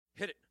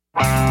Hit it.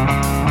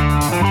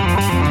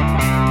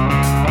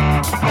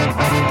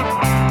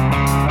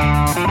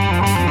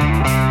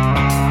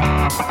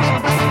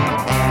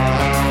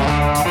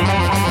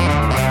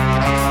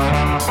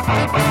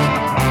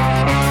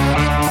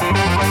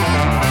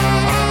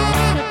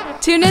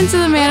 Tune into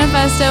The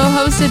Manifesto,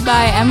 hosted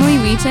by Emily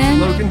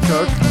Wheaton, Logan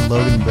Cook, and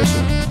Logan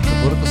Bishop, the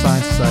Political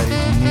Science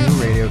Society's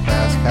new radio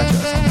cast. Catch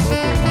us on local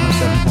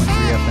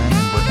 107.3 FM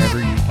and wherever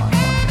you find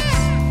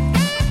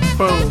podcasts.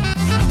 Boom.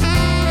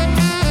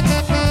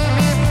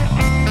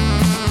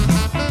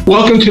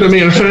 Welcome to The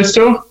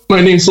Manifesto.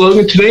 My name's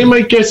Logan. Today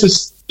my guest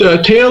is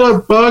Taylor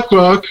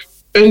Backrach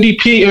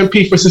NDP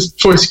MP for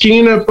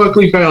Skeena,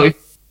 Bulkley Valley.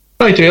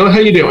 Hi Taylor, how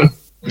you doing?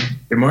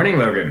 Good morning,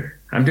 Logan.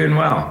 I'm doing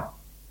well.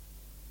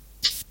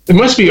 It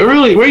must be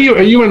early. Where are you?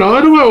 Are you in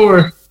Ottawa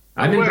or?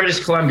 I'm in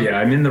British Columbia.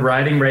 I'm in the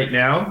riding right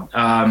now.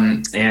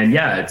 And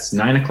yeah, it's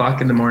 9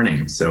 o'clock in the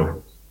morning.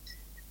 So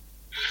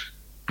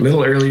a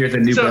little earlier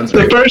than New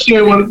Brunswick. The first thing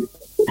I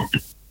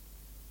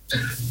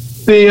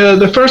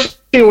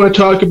want to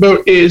talk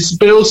about is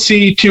Bill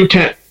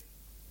C-210.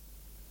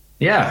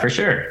 Yeah, for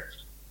sure.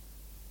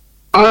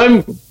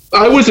 I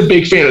was a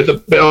big fan of the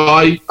bill.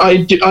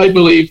 I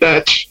believe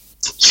that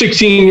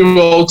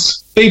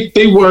 16-year-olds,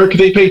 they work,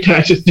 they pay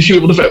taxes, they should be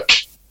able to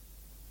vote.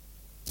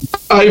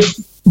 I've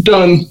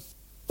done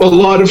a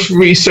lot of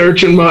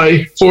research in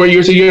my 4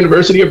 years of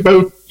university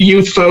about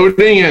youth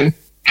voting and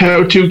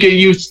how to get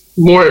youth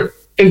more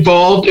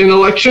involved in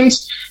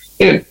elections.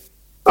 And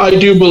I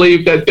do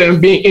believe that them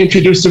being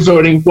introduced to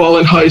voting while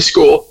in high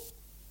school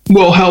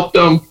will help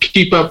them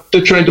keep up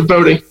the trend of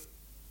voting.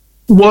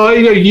 Why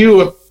are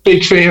you a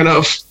big fan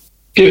of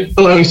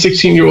allowing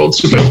 16-year-olds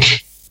to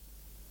vote?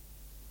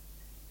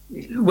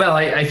 Well,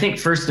 I think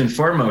first and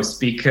foremost,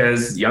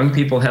 because young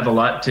people have a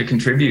lot to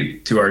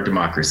contribute to our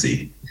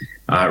democracy.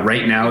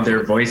 Right now,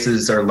 their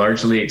voices are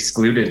largely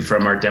excluded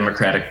from our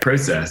democratic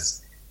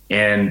process.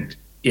 And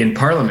in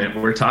Parliament,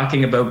 we're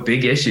talking about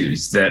big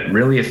issues that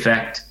really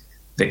affect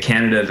the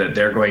Canada that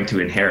they're going to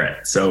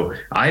inherit. So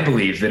I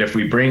believe that if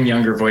we bring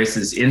younger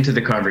voices into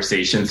the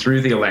conversation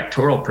through the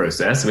electoral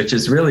process, which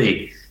is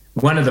really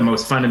one of the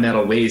most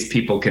fundamental ways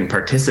people can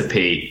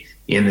participate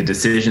in the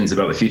decisions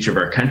about the future of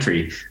our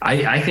country,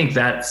 I think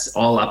that's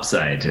all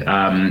upside.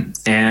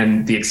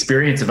 And the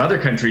experience of other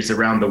countries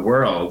around the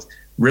world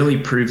really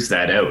proves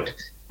that out.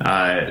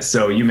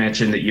 So you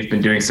mentioned that you've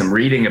been doing some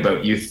reading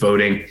about youth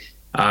voting.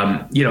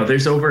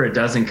 There's over a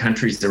dozen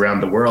countries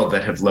around the world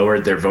that have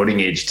lowered their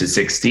voting age to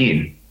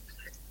 16.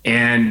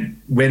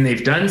 And when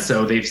they've done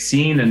so, they've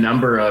seen a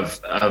number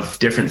of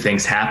different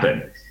things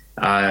happen.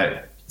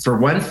 For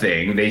one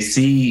thing, they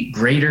see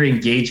greater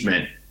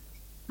engagement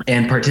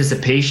and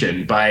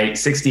participation by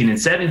 16 and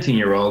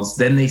 17-year-olds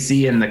than they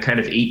see in the kind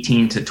of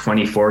 18 to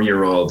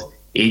 24-year-old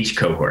age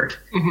cohort.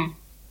 Mm-hmm.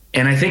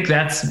 And I think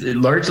that's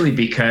largely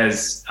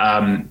because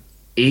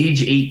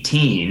age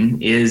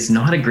 18 is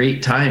not a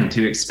great time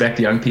to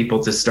expect young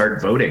people to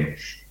start voting.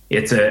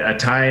 It's a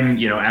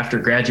time, after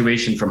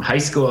graduation from high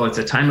school, it's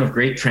a time of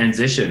great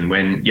transition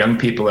when young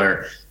people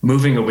are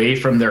moving away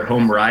from their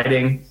home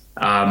riding.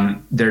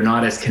 They're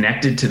not as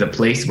connected to the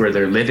place where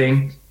they're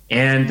living.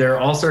 And there are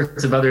all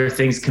sorts of other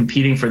things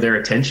competing for their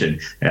attention.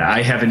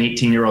 I have an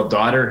 18-year-old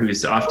daughter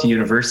who's off to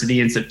university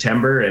in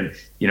September. And,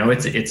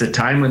 it's a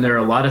time when there are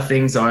a lot of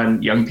things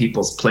on young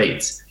people's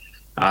plates.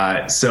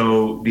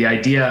 So the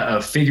idea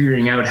of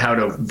figuring out how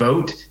to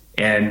vote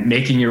and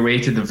making your way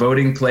to the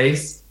voting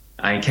place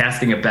and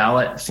casting a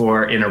ballot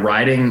in a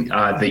riding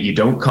that you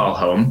don't call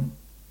home,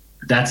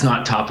 that's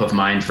not top of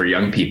mind for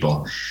young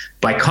people.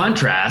 By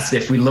contrast,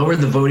 if we lower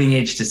the voting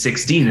age to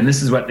 16, and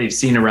this is what they've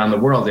seen around the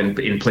world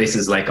in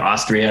places like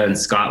Austria and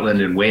Scotland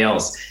and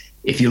Wales,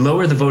 if you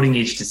lower the voting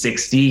age to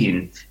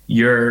 16,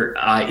 you're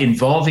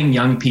involving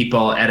young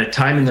people at a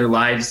time in their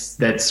lives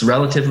that's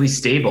relatively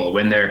stable,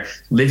 when they're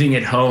living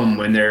at home,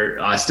 when they're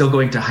still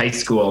going to high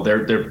school,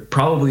 they're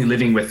probably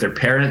living with their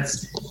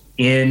parents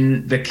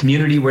in the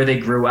community where they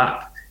grew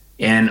up.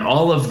 And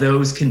all of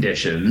those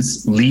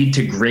conditions lead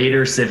to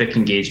greater civic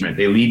engagement.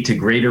 They lead to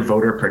greater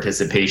voter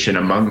participation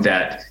among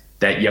that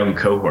young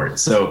cohort.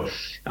 So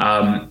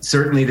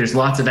certainly there's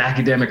lots of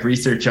academic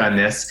research on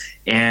this,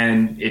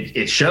 and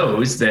it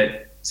shows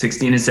that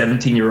 16 and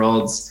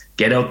 17-year-olds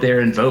get out there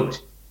and vote.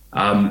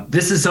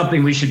 This is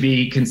something we should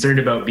be concerned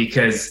about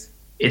because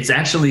it's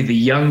actually the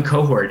young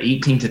cohort,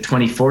 18 to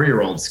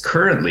 24-year-olds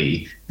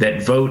currently,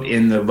 that vote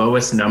in the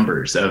lowest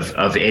numbers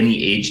of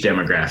any age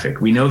demographic.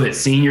 We know that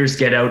seniors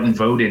get out and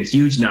vote in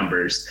huge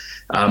numbers,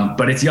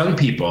 but it's young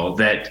people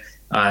that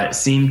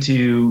seem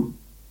to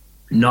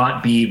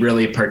not be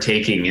really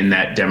partaking in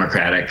that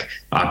democratic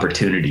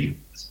opportunity.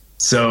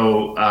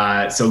 So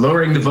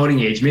lowering the voting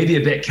age, maybe a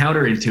bit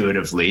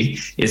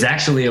counterintuitively, is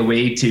actually a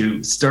way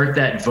to start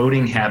that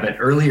voting habit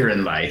earlier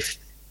in life.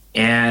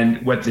 And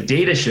what the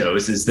data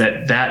shows is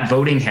that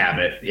voting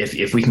habit,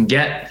 if we can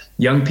get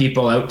young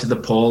people out to the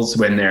polls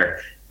when they're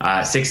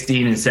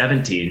 16 and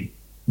 17,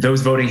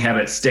 those voting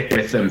habits stick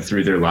with them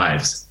through their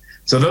lives.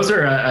 So those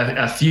are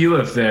a few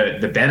of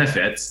the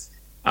benefits.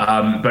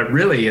 But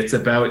really, it's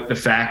about the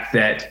fact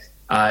that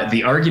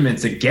the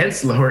arguments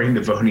against lowering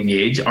the voting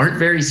age aren't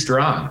very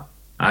strong.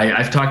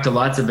 I've talked to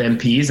lots of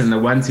MPs, and the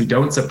ones who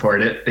don't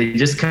support it, they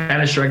just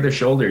kind of shrug their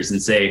shoulders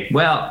and say,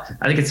 well,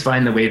 I think it's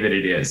fine the way that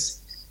it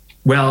is.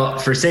 Well,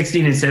 for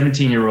 16 and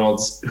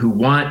 17-year-olds who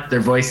want their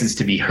voices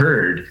to be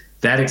heard,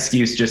 that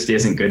excuse just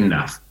isn't good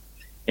enough.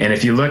 And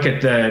if you look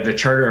at the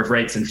Charter of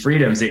Rights and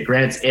Freedoms, it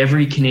grants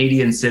every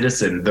Canadian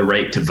citizen the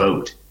right to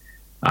vote.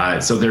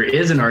 So there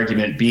is an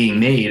argument being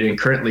made, and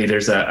currently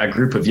there's a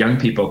group of young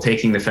people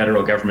taking the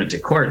federal government to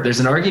court.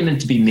 There's an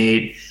argument to be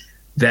made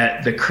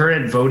that the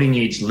current voting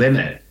age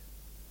limit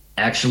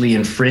actually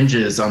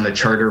infringes on the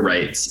charter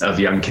rights of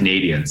young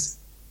Canadians.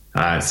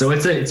 So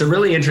it's a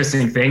really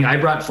interesting thing. I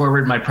brought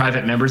forward my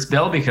private member's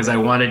bill because I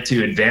wanted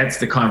to advance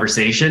the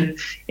conversation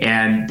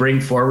and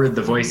bring forward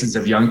the voices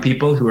of young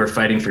people who are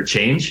fighting for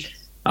change.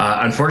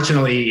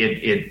 Unfortunately,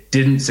 it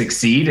didn't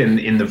succeed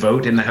in the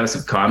vote in the House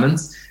of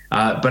Commons.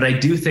 But I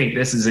do think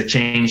this is a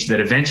change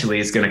that eventually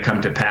is going to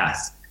come to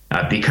pass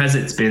because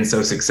it's been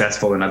so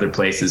successful in other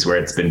places where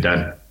it's been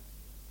done.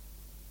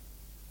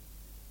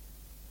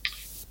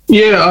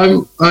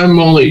 Yeah, I'm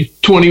only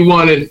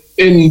 21, and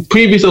in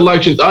previous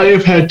elections, I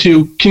have had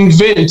to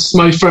convince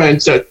my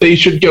friends that they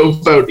should go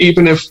vote,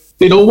 even if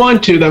they don't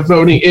want to, that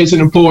voting is an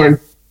important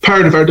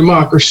part of our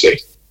democracy.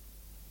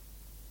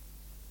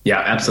 Yeah,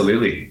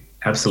 absolutely.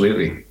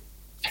 Absolutely.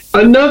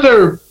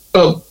 Another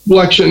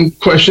election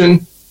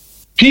question.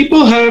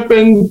 People have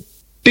been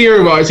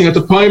theorizing that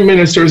the Prime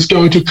Minister is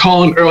going to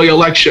call an early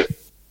election.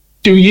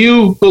 Do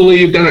you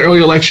believe that an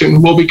early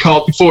election will be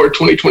called before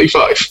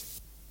 2025?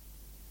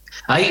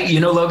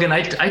 Logan,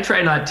 I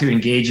try not to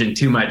engage in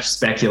too much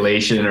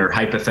speculation or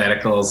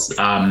hypotheticals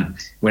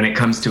when it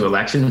comes to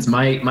elections.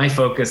 My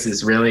focus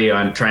is really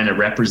on trying to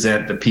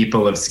represent the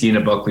people of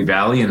Skeena, Bulkley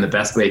Valley in the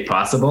best way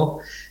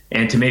possible,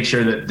 and to make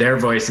sure that their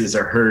voices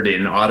are heard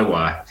in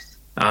Ottawa.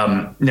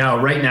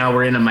 Right now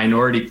we're in a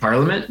minority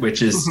parliament,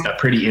 which is a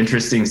pretty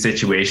interesting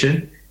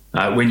situation.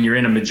 When you're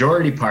in a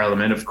majority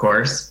parliament, of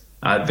course,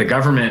 the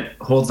government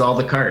holds all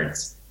the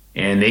cards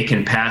and they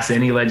can pass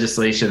any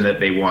legislation that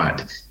they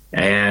want.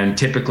 And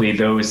typically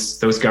those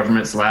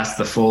governments last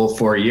the full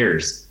 4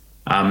 years.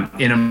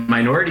 In a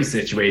minority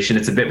situation,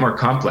 it's a bit more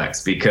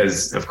complex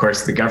because, of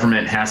course, the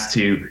government has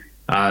to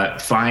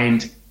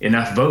find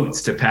enough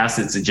votes to pass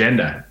its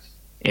agenda.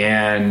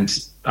 And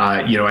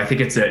I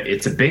think it's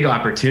a big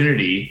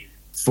opportunity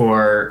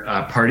for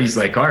parties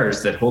like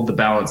ours that hold the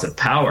balance of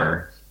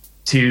power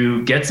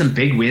to get some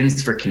big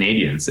wins for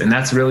Canadians. And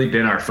that's really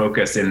been our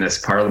focus in this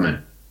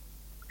parliament.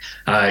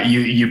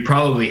 You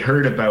probably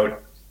heard about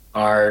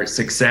our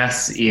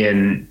success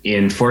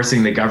in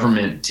forcing the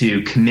government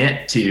to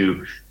commit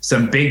to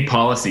some big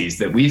policies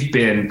that we've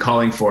been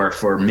calling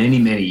for many,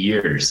 many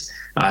years.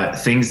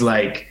 Things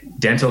like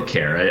dental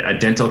care, a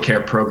dental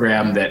care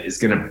program that is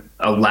going to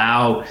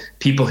allow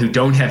people who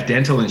don't have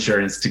dental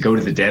insurance to go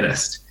to the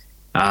dentist.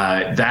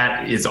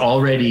 That is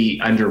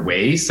already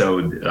underway.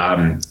 So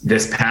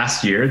this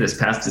past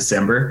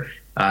December,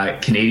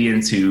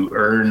 Canadians who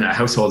earn a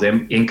household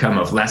income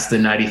of less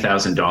than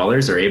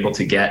 $90,000 are able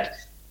to get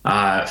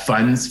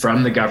funds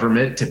from the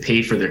government to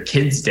pay for their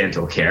kids'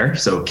 dental care.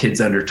 So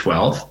kids under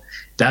 12.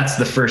 That's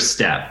the first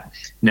step.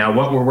 Now,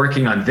 what we're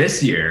working on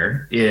this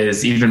year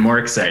is even more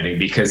exciting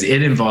because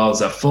it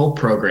involves a full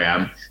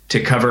program to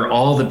cover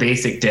all the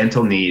basic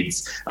dental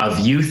needs of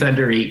youth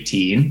under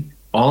 18,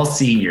 all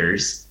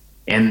seniors,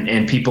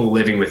 and people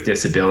living with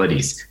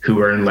disabilities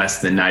who earn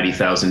less than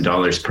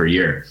 $90,000 per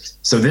year.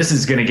 So this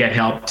is going to get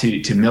help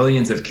to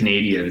millions of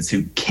Canadians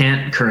who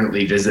can't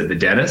currently visit the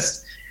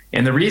dentist.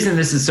 And the reason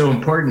this is so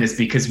important is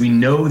because we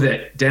know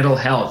that dental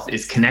health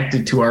is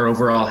connected to our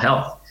overall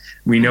health.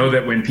 We know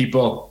that when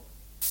people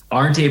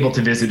aren't able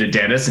to visit a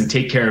dentist and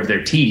take care of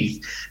their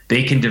teeth,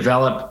 they can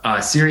develop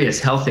serious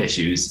health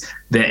issues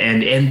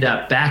and end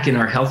up back in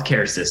our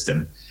healthcare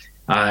system.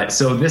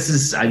 So this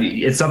is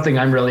it's something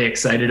I'm really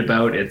excited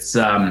about. It's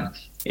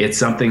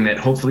something that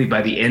hopefully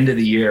by the end of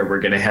the year, we're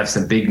going to have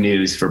some big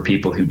news for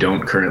people who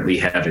don't currently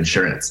have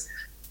insurance.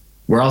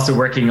 We're also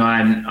working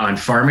on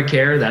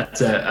pharmacare.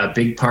 That's a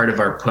big part of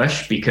our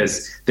push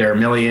because there are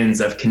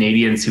millions of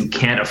Canadians who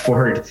can't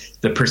afford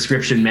the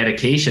prescription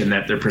medication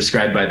that they're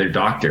prescribed by their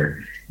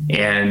doctor.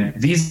 And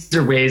these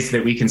are ways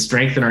that we can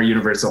strengthen our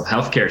universal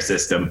healthcare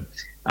system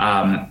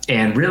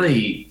and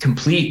really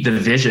complete the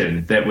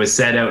vision that was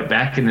set out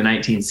back in the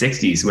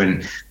 1960s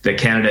when the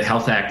Canada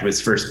Health Act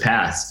was first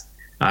passed.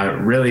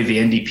 Really, the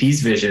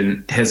NDP's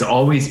vision has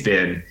always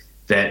been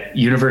that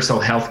universal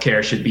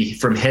healthcare should be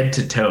from head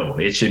to toe.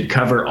 It should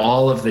cover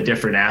all of the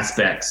different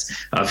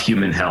aspects of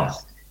human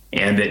health,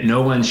 and that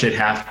no one should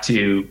have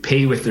to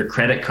pay with their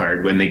credit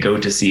card when they go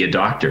to see a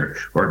doctor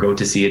or go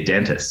to see a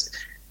dentist.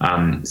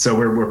 So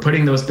we're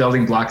putting those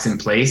building blocks in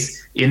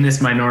place in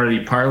this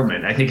minority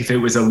parliament. I think if it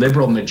was a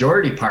Liberal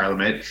majority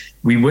parliament,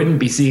 we wouldn't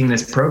be seeing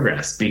this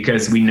progress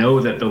because we know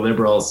that the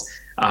Liberals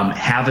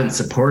haven't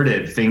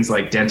supported things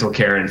like dental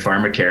care and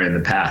pharmacare in the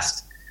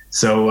past.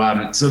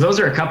 So those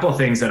are a couple of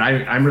things that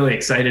I'm really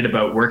excited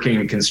about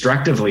working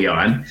constructively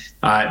on.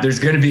 There's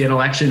going to be an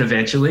election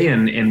eventually,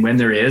 and when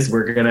there is,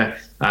 we're going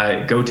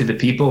to go to the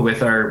people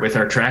with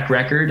our track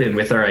record and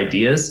with our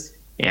ideas.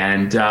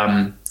 And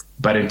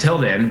but until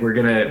then, we're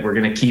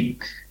gonna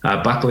keep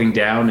buckling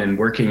down and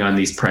working on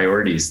these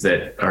priorities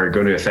that are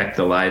going to affect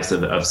the lives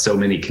of so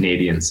many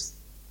Canadians.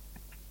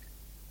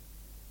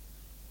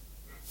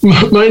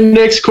 My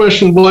next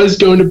question was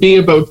going to be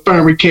about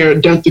primary care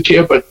and dental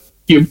care, but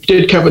you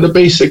did cover the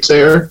basics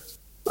there.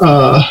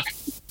 I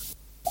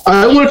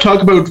want to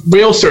talk about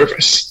rail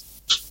service.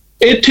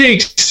 It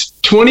takes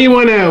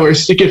 21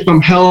 hours to get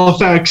from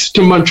Halifax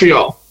to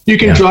Montreal. You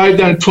can drive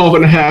down 12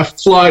 and a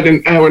half, fly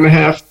an hour and a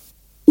half.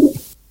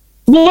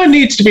 What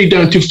needs to be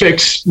done to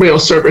fix rail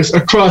service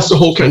across the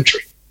whole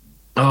country?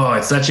 Oh,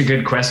 it's such a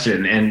good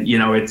question. And,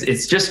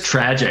 it's just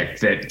tragic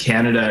that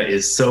Canada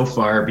is so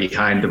far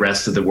behind the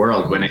rest of the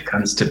world when it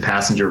comes to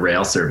passenger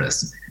rail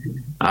service.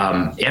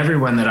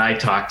 Everyone that I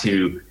talk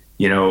to,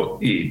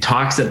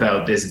 talks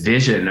about this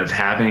vision of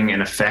having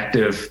an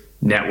effective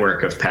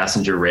network of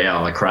passenger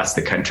rail across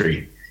the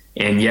country.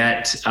 And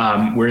yet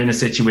we're in a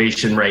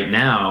situation right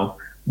now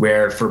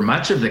where for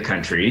much of the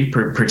country,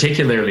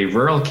 particularly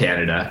rural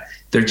Canada,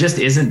 there just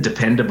isn't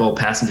dependable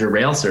passenger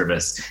rail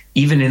service.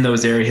 Even in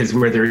those areas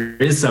where there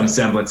is some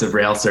semblance of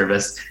rail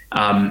service,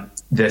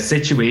 the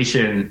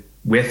situation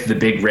with the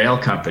big rail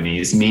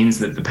companies means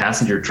that the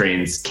passenger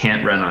trains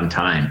can't run on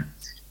time.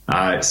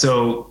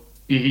 So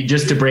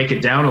just to break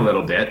it down a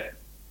little bit,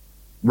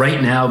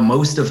 right now,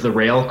 most of the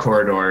rail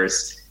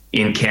corridors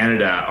in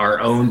Canada are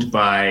owned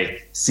by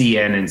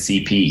CN and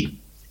CP.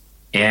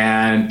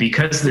 And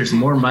because there's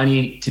more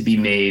money to be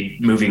made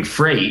moving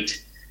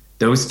freight,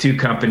 those two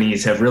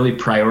companies have really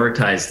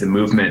prioritized the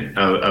movement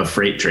of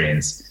freight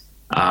trains.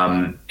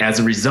 As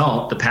a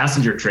result, the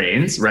passenger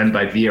trains run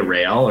by Via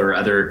Rail or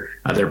other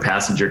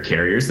passenger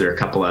carriers, there are a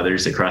couple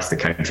others across the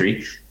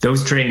country,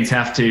 those trains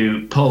have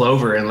to pull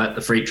over and let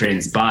the freight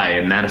trains by,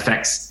 and that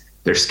affects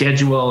their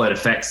schedule, it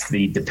affects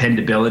the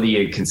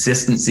dependability and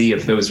consistency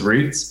of those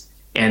routes,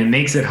 and it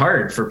makes it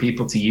hard for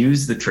people to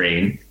use the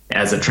train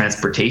as a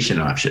transportation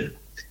option.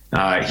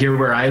 Here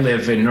where I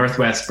live in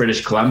Northwest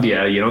British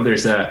Columbia,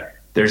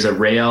 there's a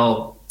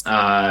rail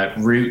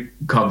route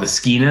called the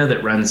Skeena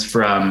that runs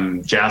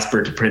from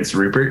Jasper to Prince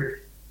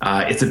Rupert.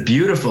 It's a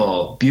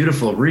beautiful,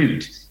 beautiful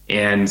route.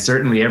 And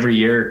certainly every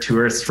year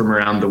tourists from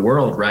around the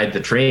world ride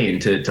the train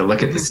to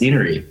look at the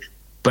scenery.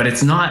 But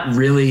it's not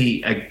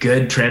really a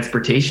good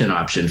transportation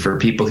option for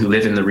people who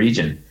live in the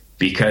region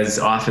because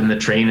often the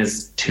train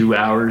is 2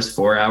 hours,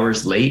 4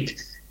 hours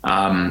late.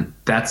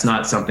 That's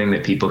not something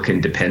that people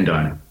can depend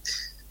on.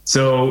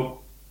 So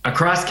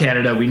across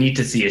Canada, we need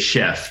to see a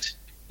shift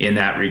in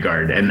that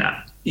regard. And,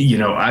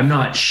 I'm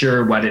not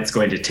sure what it's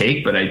going to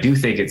take, but I do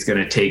think it's going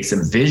to take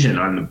some vision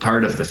on the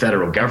part of the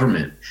federal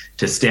government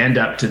to stand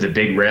up to the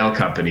big rail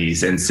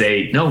companies and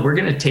say, no, we're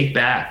going to take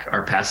back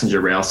our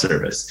passenger rail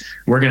service.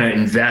 We're going to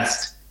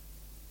invest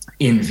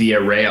in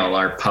Via Rail,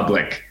 our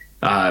public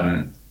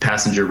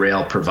passenger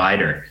rail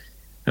provider.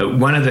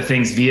 One of the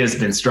things Via has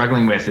been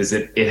struggling with is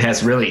it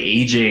has really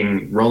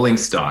aging rolling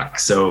stock.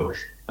 So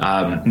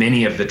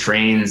many of the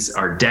trains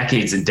are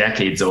decades and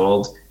decades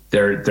old.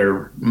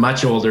 They're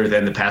much older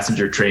than the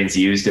passenger trains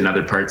used in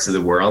other parts of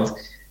the world.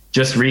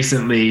 Just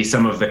recently,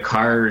 some of the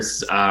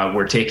cars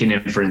were taken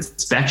in for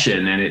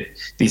inspection, and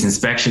these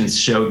inspections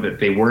showed that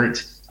they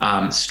weren't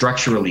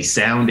structurally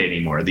sound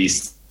anymore,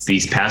 these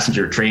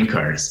passenger train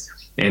cars.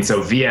 And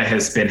so Via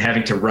has been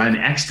having to run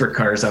extra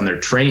cars on their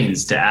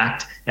trains to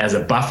act as a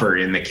buffer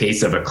in the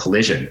case of a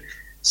collision.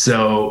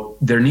 So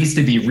there needs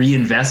to be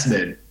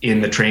reinvestment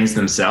in the trains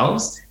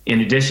themselves,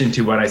 in addition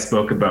to what I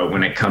spoke about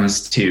when it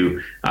comes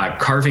to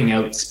carving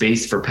out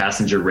space for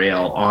passenger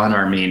rail on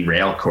our main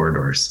rail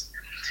corridors.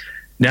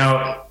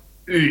 Now,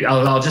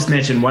 I'll just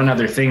mention one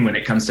other thing when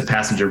it comes to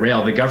passenger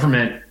rail. The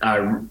government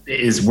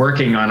is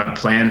working on a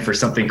plan for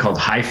something called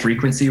high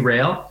frequency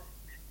rail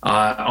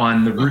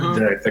on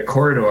the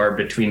corridor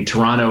between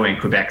Toronto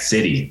and Quebec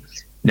City.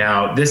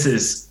 Now, this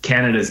is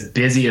Canada's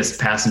busiest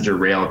passenger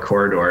rail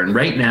corridor, and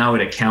right now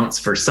it accounts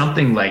for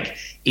something like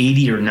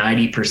 80 or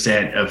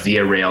 90% of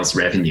Via Rail's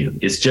revenue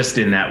is just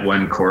in that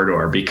one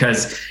corridor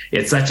because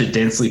it's such a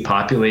densely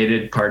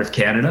populated part of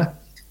Canada.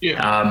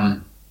 Yeah.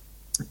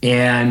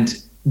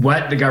 And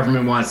what the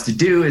government wants to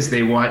do is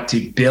they want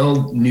to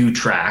build new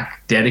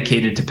track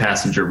dedicated to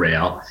passenger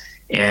rail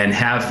and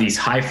have these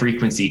high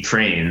frequency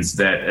trains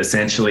that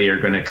essentially are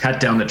going to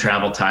cut down the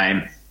travel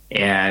time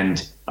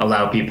and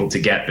allow people to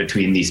get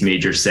between these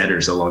major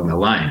centers along the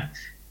line.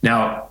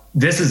 Now,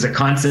 this is a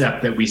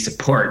concept that we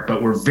support,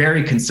 but we're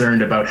very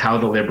concerned about how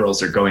the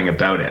Liberals are going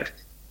about it.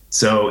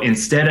 So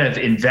instead of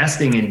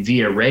investing in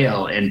Via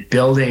Rail and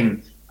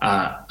building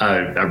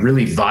a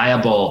really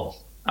viable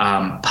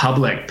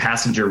public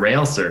passenger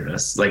rail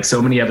service, like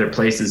so many other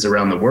places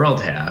around the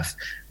world have,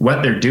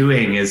 what they're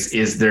doing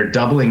is they're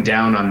doubling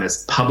down on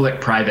this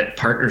public-private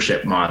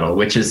partnership model,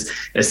 which is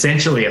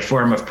essentially a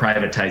form of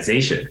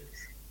privatization.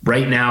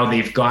 Right now,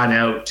 they've gone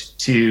out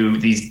to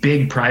these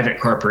big private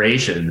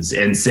corporations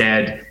and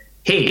said,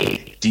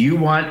 hey, do you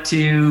want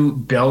to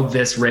build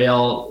this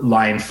rail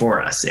line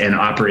for us and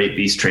operate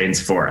these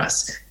trains for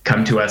us?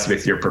 Come to us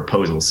with your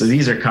proposal. So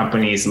these are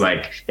companies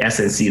like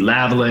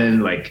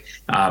SNC-Lavalin, like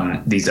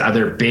these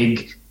other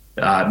big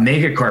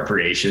mega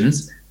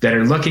corporations that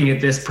are looking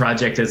at this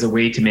project as a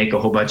way to make a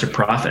whole bunch of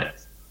profit.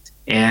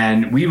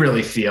 And we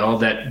really feel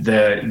that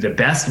the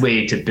best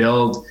way to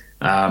build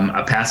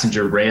a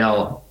passenger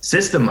rail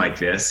system like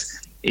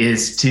this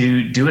is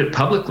to do it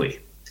publicly,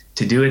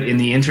 to do it in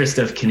the interest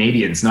of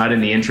Canadians, not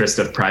in the interest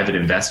of private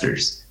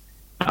investors.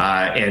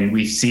 And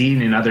we've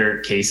seen in other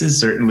cases,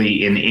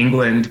 certainly in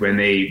England, when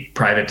they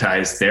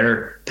privatized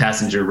their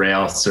passenger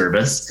rail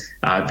service,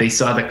 they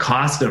saw the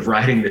cost of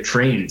riding the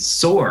train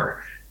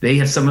soar. They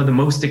have some of the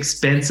most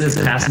expensive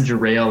passenger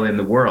rail in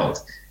the world.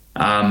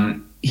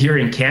 Here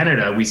in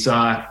Canada, we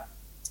saw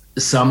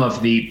some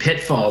of the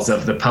pitfalls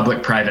of the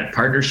public-private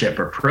partnership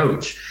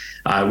approach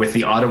with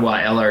the Ottawa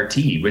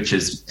LRT, which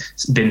has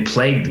been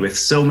plagued with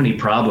so many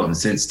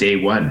problems since day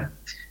one.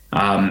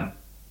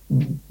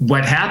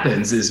 What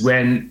happens is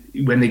when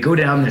they go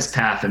down this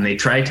path and they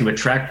try to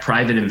attract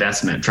private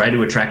investment, try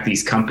to attract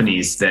these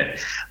companies that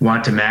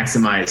want to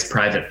maximize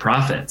private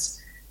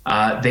profits,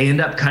 they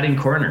end up cutting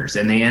corners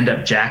and they end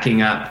up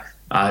jacking up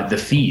the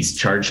fees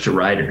charged to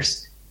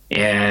riders.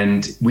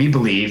 And we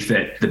believe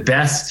that the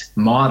best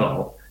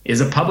model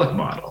is a public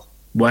model,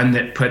 one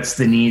that puts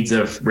the needs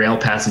of rail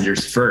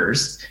passengers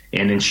first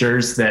and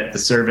ensures that the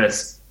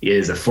service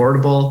is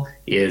affordable,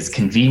 is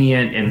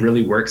convenient, and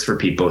really works for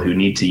people who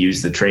need to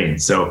use the train.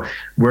 So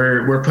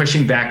we're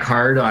pushing back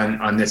hard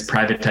on this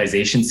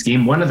privatization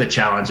scheme. One of the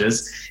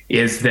challenges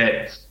is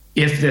that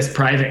if this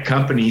private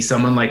company,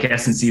 someone like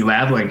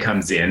SNC-Lavalin,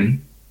 comes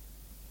in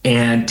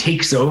and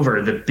takes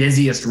over the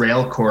busiest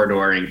rail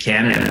corridor in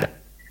Canada,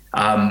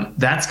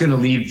 that's going to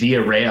leave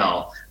Via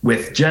Rail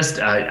with just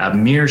a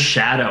mere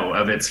shadow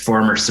of its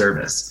former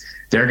service.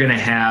 They're going to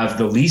have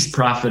the least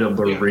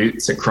profitable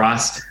routes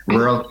across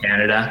rural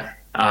Canada.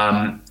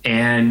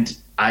 And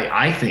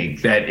I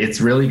think that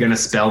it's really going to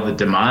spell the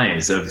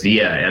demise of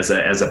Via as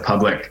a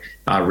public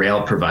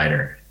rail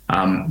provider.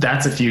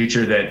 That's a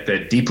future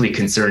that deeply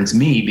concerns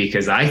me,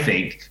 because I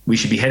think we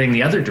should be heading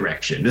the other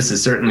direction. This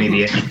is certainly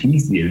the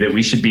NDP's view, that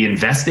we should be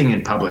investing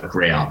in public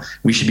rail.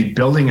 We should be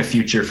building a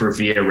future for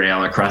Via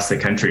Rail across the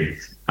country.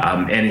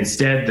 And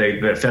instead,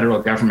 the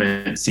federal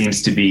government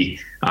seems to be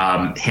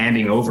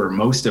handing over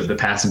most of the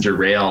passenger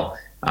rail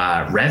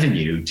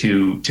revenue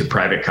to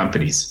private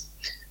companies.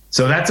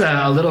 So that's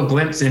a little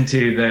glimpse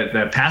into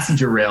the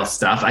passenger rail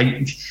stuff.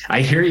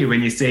 I hear you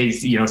when you say,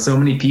 so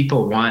many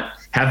people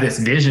have this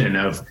vision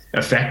of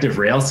effective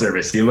rail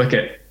service. You look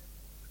at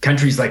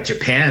countries like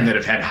Japan that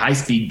have had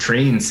high-speed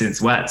trains since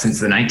the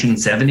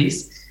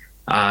 1970s.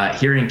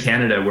 Here in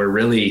Canada,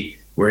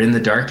 we're in the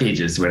dark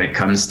ages when it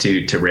comes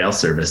to rail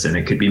service, and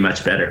it could be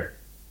much better.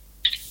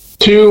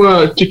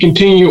 To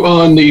continue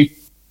on the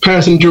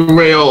passenger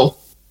rail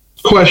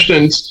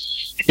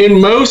questions,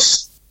 in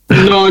most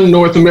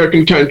non-North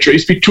American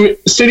countries, between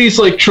cities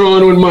like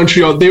Toronto and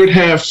Montreal, they would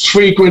have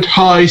frequent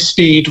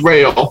high-speed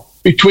rail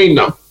between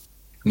them.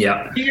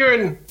 Yeah. Here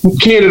in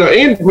Canada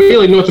and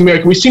really North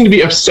America, we seem to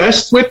be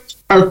obsessed with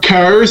our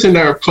cars and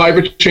our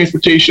private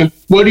transportation.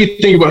 What do you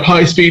think about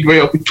high-speed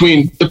rail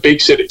between the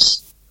big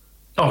cities?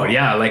 Oh,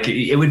 yeah.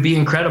 It would be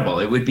incredible.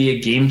 It would be a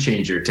game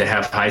changer to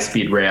have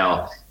high-speed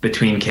rail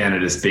between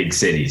Canada's big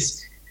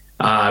cities.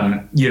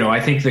 I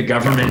think the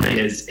government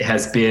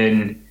has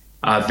been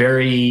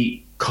very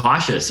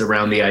cautious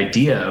around the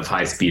idea of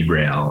high-speed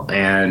rail,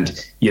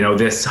 and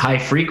this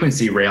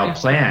high-frequency rail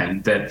plan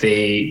that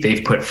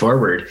they've put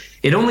forward,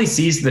 it only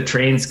sees the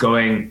trains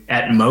going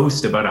at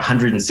most about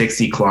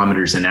 160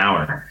 kilometers an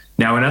hour.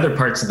 Now, in other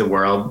parts of the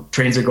world,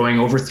 trains are going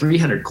over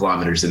 300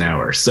 kilometers an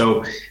hour.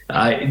 So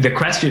the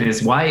question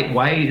is,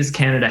 why is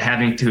Canada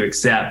having to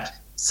accept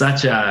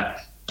such a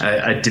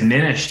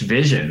diminished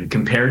vision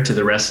compared to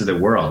the rest of the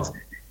world?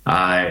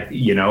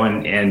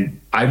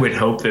 And I would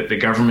hope that the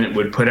government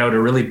would put out a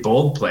really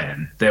bold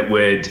plan that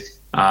would,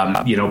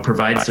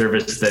 provide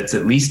service that's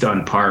at least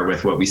on par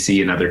with what we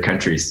see in other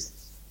countries.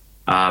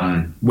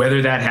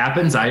 Whether that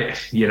happens,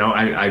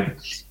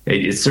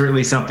 it's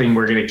certainly something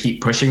we're going to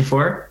keep pushing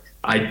for.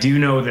 I do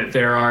know that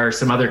there are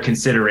some other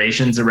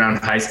considerations around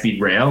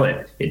high-speed rail.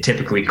 It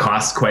typically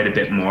costs quite a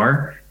bit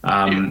more.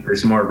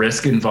 There's more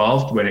risk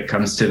involved when it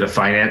comes to the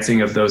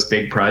financing of those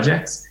big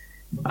projects.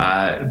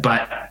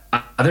 But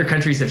other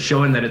countries have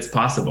shown that it's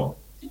possible.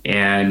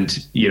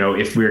 And,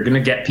 if we're going to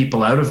get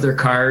people out of their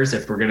cars,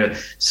 if we're going to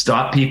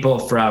stop people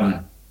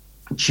from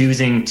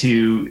choosing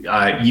to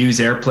use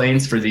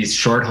airplanes for these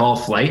short-haul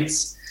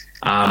flights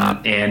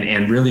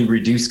and really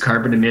reduce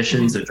carbon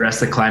emissions, address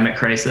the climate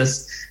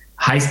crisis,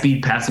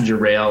 high-speed passenger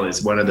rail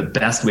is one of the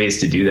best ways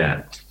to do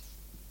that.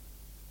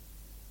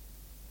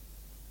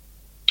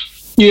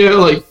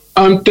 Yeah,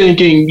 I'm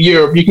thinking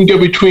Europe. You can go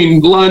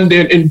between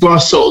London and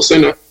Brussels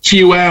in a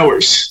few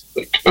hours.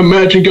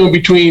 Imagine going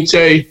between,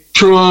 say,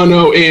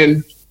 Toronto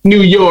and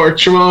New York,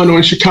 Toronto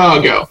and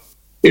Chicago.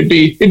 it'd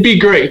be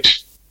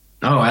great.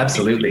 Oh,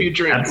 absolutely.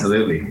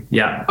 Absolutely.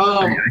 Yeah.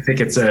 I think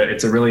it's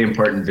a really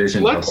important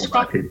vision. Let's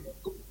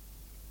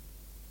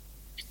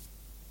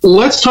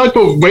talk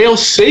about rail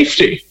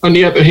safety on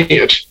the other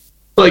hand.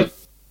 Like,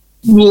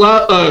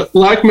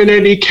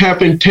 Lac-Mégantic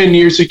happened 10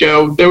 years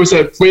ago. There was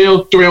a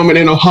rail derailment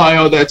in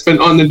Ohio that's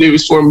been on the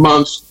news for a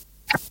month.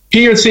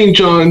 Here in St.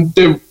 John,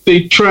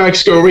 the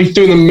tracks go right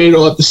through the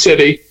middle of the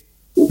city.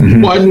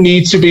 Mm-hmm. What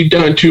needs to be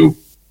done to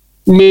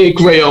make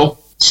rail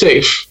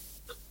safe?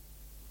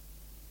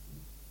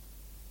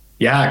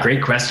 Yeah,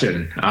 great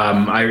question.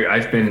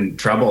 I've been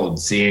troubled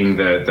seeing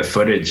the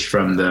footage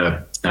from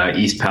the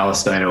East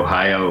Palestine,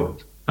 Ohio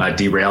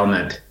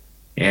derailment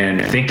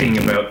and thinking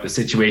about the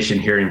situation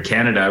here in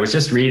Canada. I was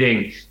just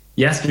reading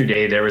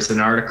yesterday, there was an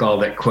article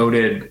that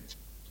quoted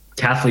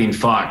Kathleen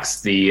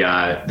Fox, the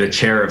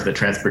chair of the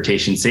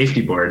Transportation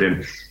Safety Board.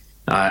 And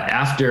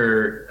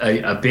after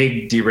a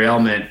big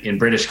derailment in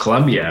British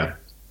Columbia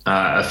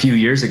a few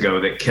years ago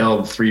that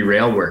killed 3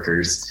 rail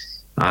workers,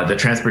 the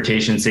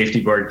Transportation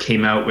Safety Board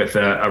came out with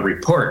a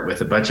report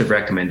with a bunch of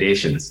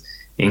recommendations,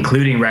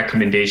 including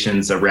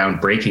recommendations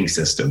around braking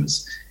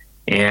systems.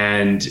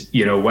 And,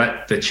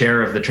 what the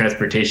chair of the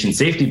Transportation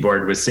Safety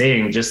Board was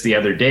saying just the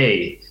other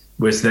day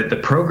was that the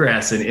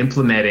progress in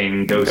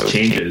implementing those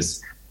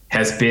changes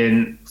has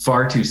been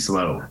far too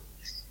slow.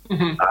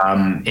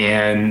 Mm-hmm.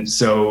 And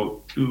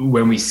so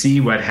when we see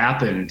what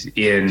happened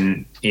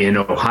in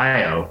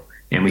Ohio,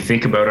 and we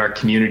think about our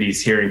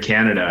communities here in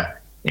Canada,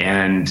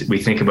 and we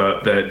think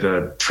about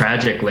the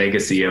tragic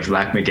legacy of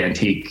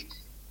Lac-Mégantic,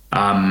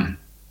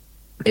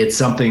 it's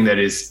something that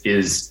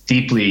is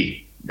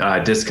deeply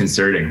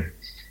disconcerting.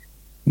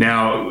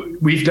 Now,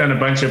 we've done a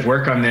bunch of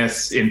work on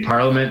this in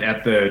Parliament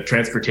at the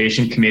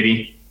Transportation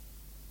Committee,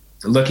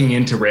 looking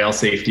into rail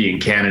safety in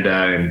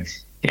Canada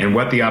and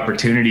what the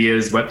opportunity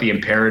is, what the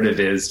imperative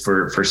is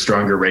for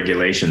stronger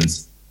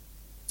regulations.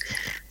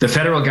 The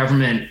federal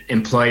government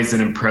employs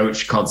an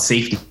approach called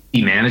safety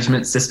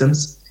management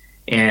systems.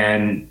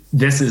 And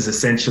this is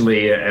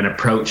essentially an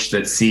approach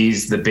that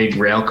sees the big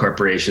rail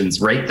corporations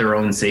write their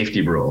own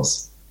safety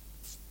rules.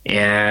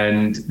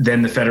 And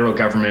then the federal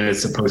government is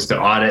supposed to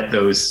audit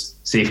those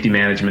safety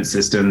management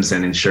systems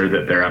and ensure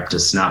that they're up to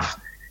snuff.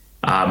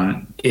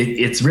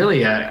 It's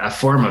really a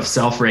form of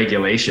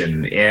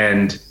self-regulation.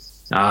 And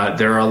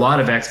there are a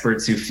lot of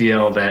experts who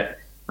feel that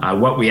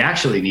what we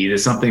actually need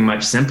is something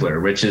much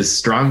simpler, which is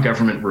strong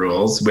government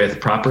rules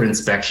with proper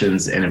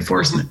inspections and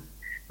enforcement.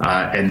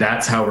 And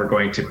that's how we're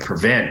going to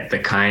prevent the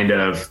kind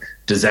of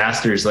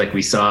disasters like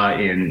we saw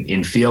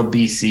in Field,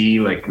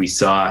 BC, like we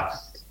saw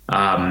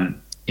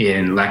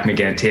in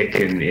Lac-Mégantic,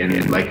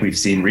 and like we've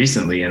seen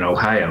recently in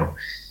Ohio.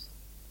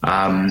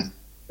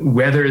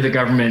 Whether the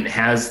government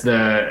has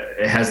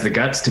the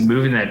guts to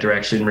move in that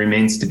direction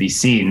remains to be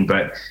seen.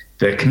 But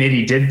the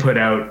committee did put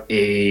out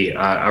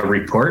a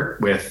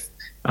report with,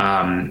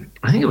 I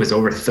think it was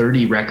over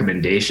 30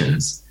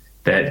 recommendations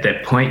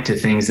that point to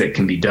things that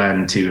can be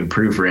done to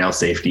improve rail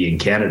safety in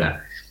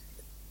Canada.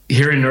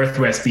 Here in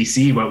Northwest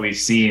BC, what we've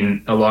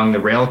seen along the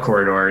rail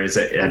corridor is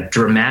a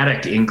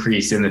dramatic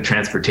increase in the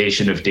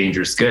transportation of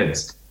dangerous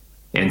goods.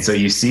 And so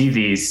you see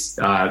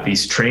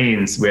these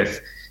trains with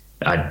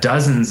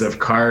dozens of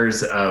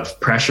cars of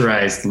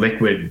pressurized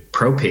liquid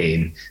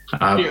propane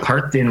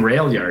parked in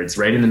rail yards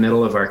right in the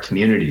middle of our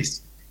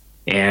communities.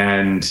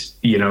 And,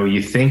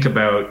 you think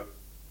about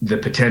the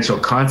potential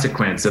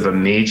consequence of a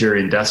major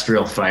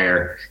industrial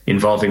fire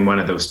involving one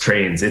of those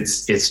trains.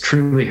 It's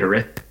truly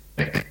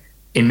horrific.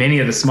 In many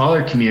of the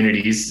smaller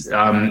communities,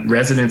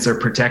 residents are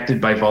protected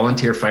by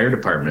volunteer fire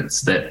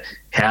departments that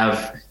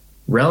have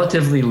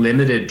relatively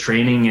limited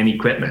training and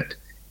equipment.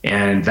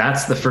 And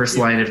that's the first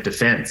line of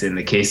defense in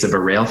the case of a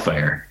rail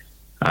fire.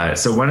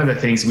 So one of the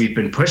things we've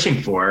been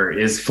pushing for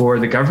is for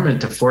the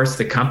government to force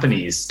the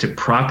companies to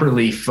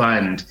properly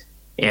fund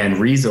and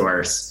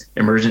resource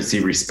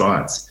emergency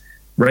response.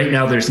 Right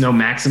now, there's no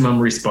maximum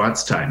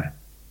response time.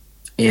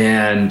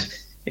 And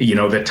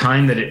the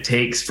time that it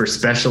takes for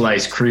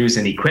specialized crews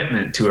and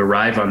equipment to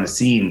arrive on the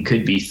scene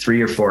could be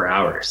 3 or 4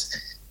 hours.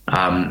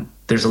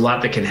 There's a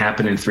lot that can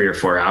happen in 3 or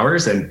 4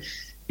 hours. And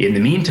in the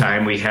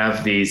meantime, we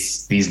have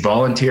these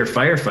volunteer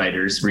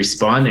firefighters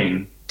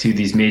responding to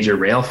these major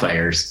rail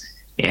fires.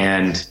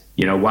 And,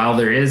 while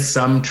there is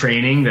some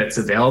training that's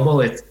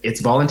available,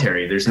 it's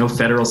voluntary. There's no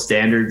federal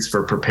standards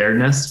for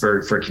preparedness,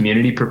 for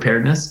community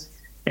preparedness.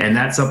 And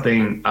that's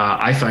something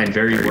I find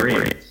very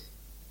worrying.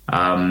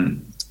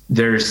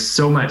 There's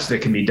so much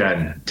that can be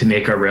done to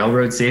make our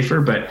railroad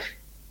safer, but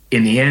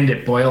in the end,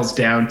 it boils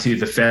down to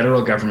the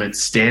federal government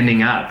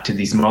standing up to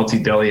these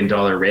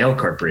multi-billion-dollar rail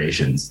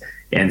corporations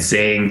and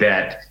saying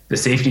that the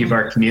safety of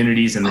our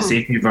communities and the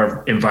safety of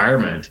our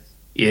environment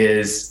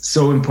is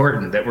so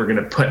important that we're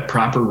going to put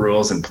proper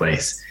rules in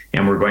place,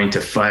 and we're going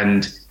to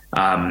fund,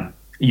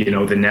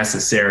 the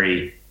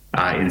necessary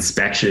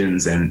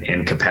inspections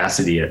and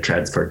capacity at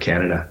Transport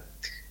Canada.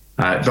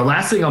 The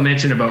last thing I'll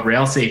mention about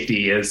rail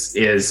safety is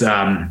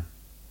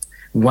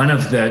one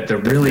of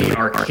the really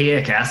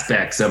archaic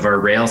aspects of our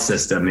rail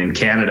system in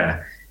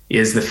Canada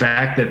is the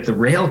fact that the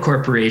rail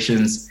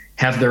corporations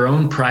have their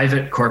own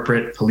private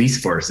corporate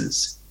police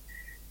forces.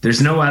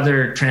 There's no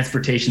other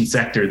transportation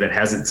sector that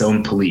has its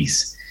own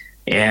police.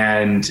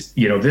 And,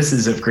 this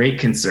is of great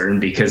concern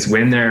because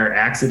when there are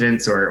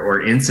accidents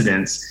or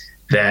incidents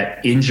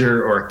that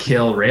injure or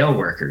kill rail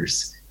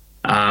workers,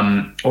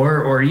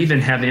 or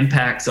even have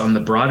impacts on the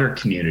broader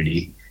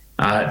community,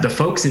 the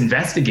folks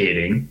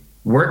investigating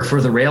work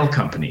for the rail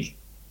company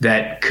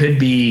that could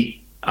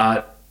be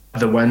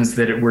the ones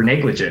that were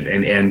negligent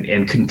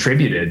and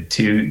contributed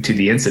to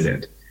the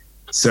incident.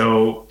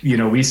 So,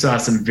 we saw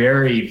some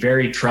very,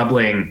 very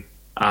troubling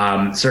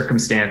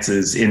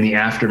circumstances in the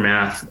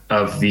aftermath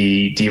of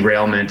the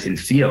derailment in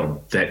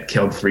Field that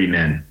killed 3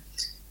 men.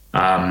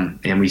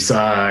 And we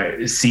saw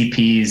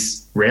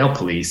CP's rail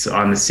police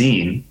on the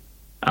scene.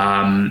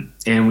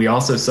 And we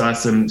also saw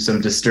some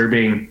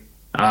disturbing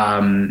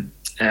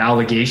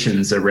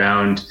allegations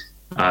around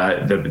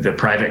the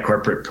private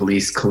corporate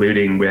police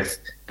colluding with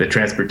the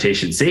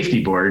Transportation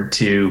Safety Board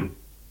to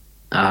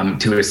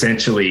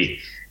essentially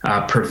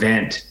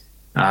prevent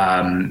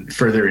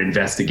further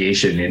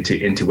investigation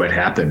into what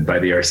happened by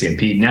the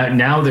RCMP.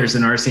 Now there's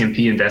an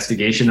RCMP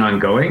investigation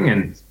ongoing,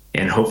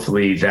 and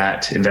hopefully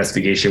that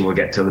investigation will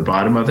get to the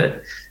bottom of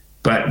it.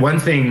 But one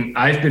thing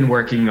I've been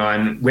working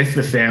on with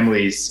the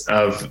families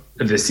of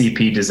the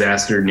CP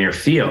disaster near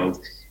Field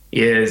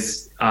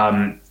is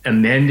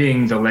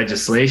amending the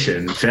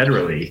legislation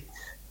federally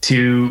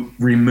to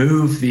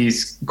remove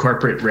these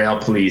corporate rail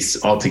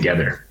police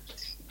altogether,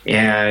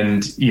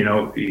 and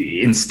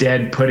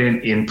instead put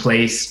in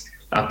place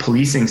a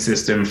policing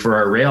system for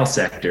our rail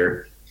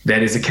sector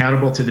that is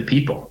accountable to the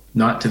people,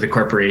 not to the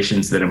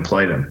corporations that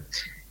employ them.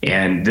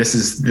 And this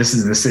is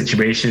the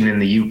situation in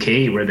the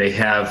UK, where they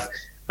have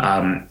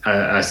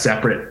a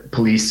separate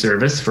police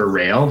service for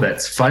rail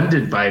that's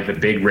funded by the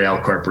big rail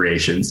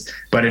corporations,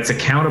 but it's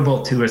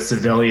accountable to a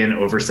civilian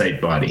oversight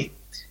body.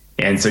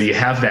 And so you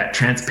have that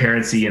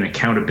transparency and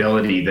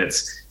accountability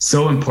that's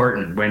so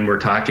important when we're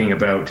talking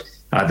about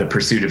the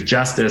pursuit of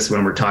justice,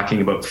 when we're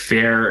talking about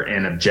fair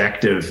and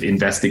objective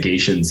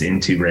investigations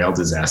into rail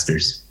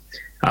disasters.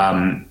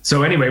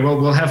 So anyway,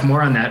 we'll have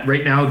more on that.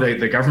 Right now,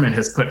 the government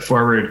has put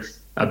forward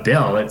a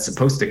bill. It's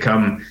supposed to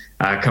come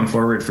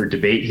forward for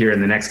debate here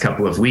in the next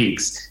couple of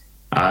weeks.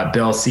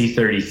 Bill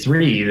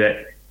C-33,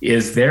 that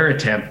is their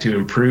attempt to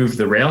improve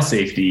the rail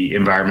safety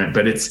environment,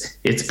 but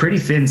it's pretty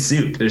thin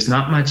soup. There's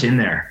not much in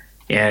there.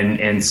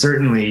 And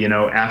certainly,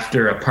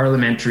 after a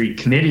parliamentary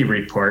committee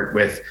report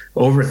with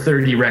over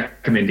 30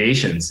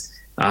 recommendations,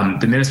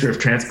 the Minister of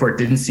Transport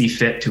didn't see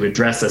fit to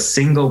address a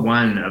single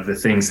one of the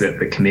things that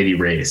the committee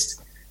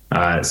raised.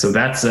 So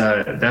that's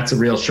a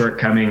real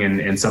shortcoming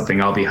and something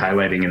I'll be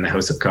highlighting in the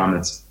House of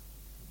Commons.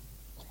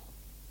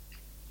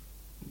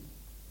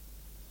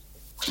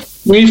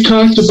 We've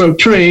talked about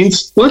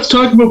trains. Let's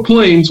talk about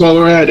planes while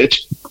we're at it.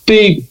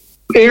 The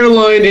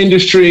airline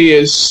industry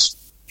is,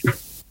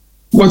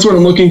 what's what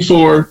I'm looking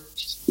for?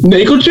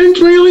 Negligent,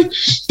 really?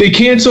 They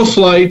cancel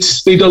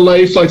flights, they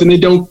delay flights, and they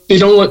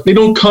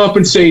don't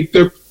compensate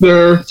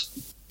their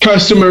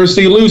customers.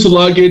 They lose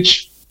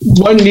luggage.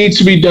 What needs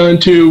to be done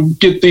to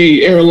get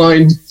the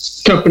airline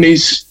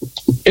companies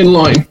in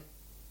line?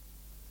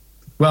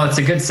 Well, it's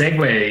a good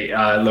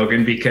segue,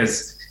 Logan,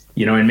 because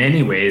in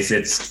many ways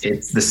it's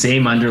the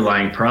same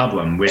underlying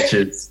problem, which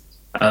is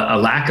a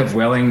lack of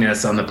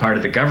willingness on the part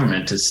of the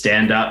government to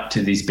stand up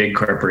to these big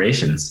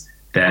corporations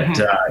that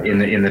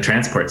in the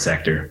transport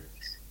sector.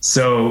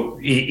 So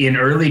in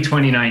early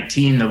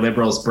 2019, the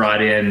Liberals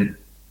brought in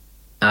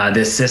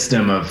this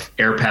system of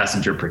air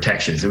passenger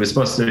protections. It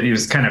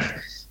was kind of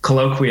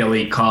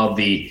colloquially called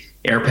the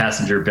Air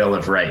Passenger Bill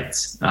of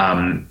Rights.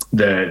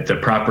 The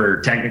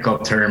proper technical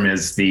term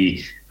is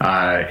the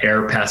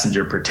Air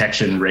Passenger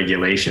Protection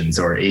Regulations,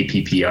 or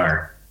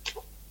APPR.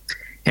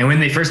 And when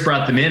they first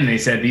brought them in, they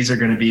said these are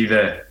going to be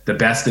the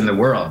best in the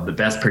world, the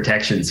best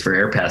protections for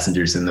air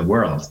passengers in the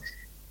world.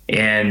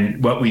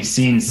 And what we've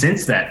seen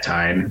since that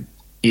time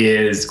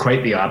is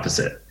quite the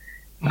opposite.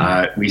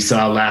 We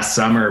saw last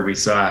summer,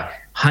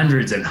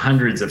 hundreds and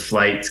hundreds of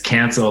flights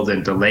canceled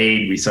and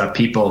delayed. We saw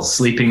people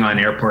sleeping on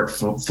airport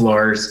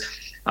floors.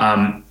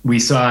 We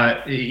saw,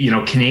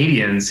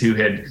 Canadians who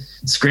had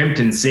scrimped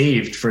and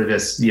saved for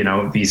this,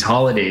 these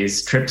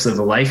holidays, trips of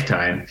a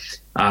lifetime.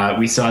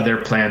 We saw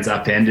their plans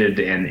upended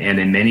and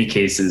in many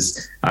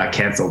cases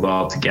canceled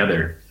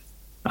altogether.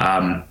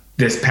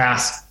 This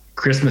past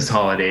Christmas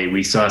holiday,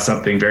 we saw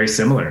something very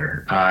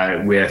similar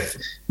with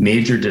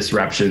major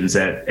disruptions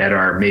at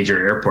our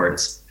major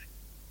airports.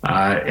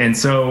 And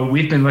so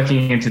we've been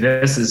looking into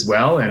this as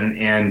well.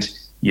 And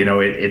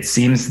it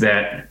seems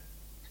that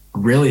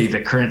really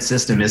the current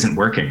system isn't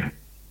working.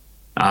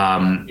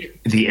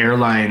 The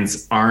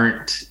airlines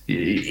aren't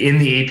in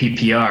the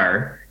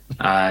APPR.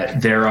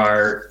 There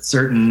are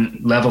certain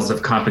levels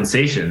of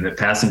compensation that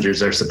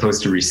passengers are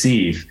supposed to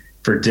receive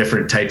for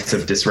different types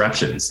of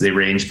disruptions. They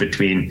range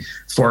between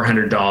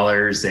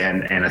 $400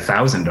 and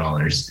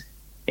 $1,000.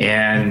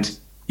 And,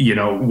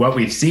 what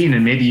we've seen,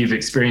 and maybe you've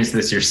experienced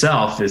this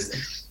yourself,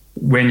 is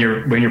when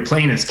your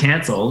plane is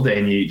canceled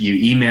and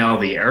you email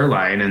the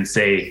airline and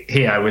say,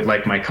 hey, I would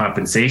like my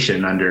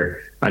compensation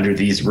under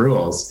these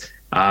rules,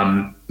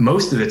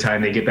 most of the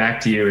time they get back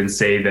to you and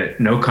say that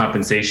no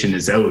compensation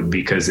is owed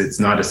because it's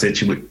not a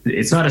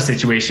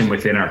situation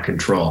within our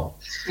control.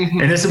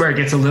 Mm-hmm. And this is where it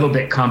gets a little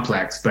bit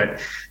complex, but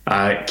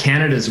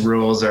Canada's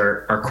rules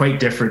are quite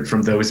different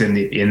from those in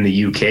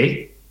the UK,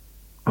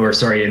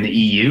 in the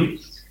EU.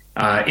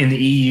 In the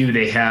EU,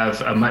 they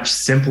have a much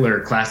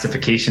simpler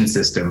classification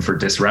system for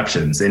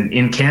disruptions. And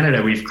in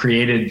Canada, we've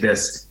created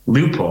this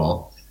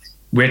loophole,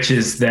 which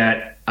is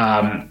that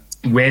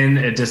when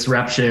a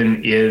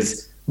disruption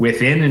is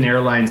within an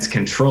airline's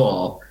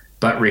control,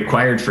 but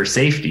required for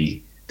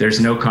safety, there's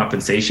no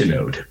compensation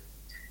owed.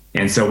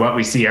 And so what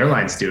we see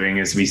airlines doing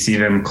is we see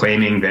them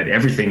claiming that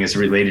everything is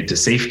related to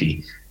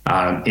safety.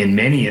 In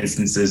many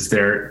instances,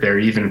 they're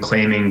even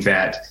claiming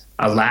that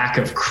a lack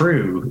of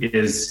crew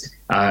is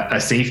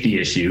a safety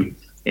issue.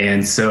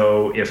 And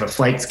so if a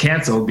flight's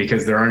canceled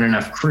because there aren't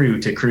enough crew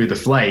to crew the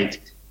flight,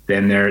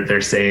 then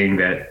they're saying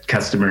that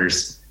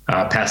passengers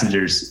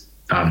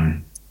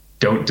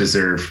don't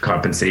deserve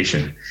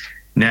compensation.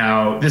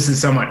 Now, this is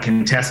somewhat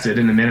contested,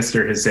 and the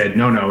minister has said,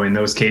 no, in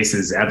those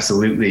cases,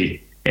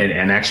 absolutely.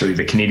 And actually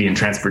the Canadian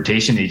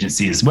Transportation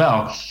Agency as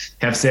well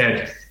have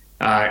said,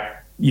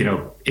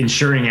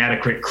 ensuring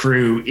adequate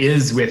crew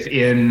is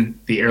within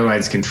the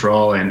airline's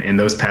control, and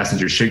those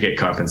passengers should get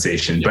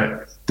compensation. Yeah.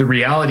 But the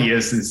reality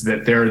is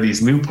that there are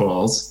these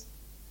loopholes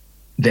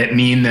that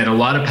mean that a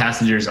lot of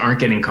passengers aren't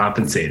getting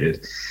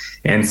compensated.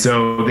 And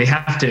so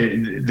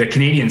the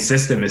Canadian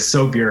system is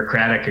so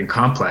bureaucratic and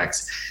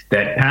complex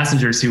that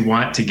passengers who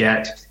want to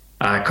get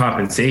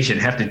compensation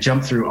have to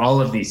jump through all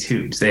of these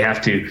hoops. They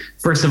have to,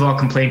 first of all,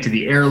 complain to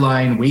the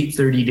airline, wait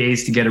 30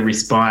 days to get a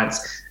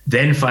response,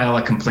 then file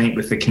a complaint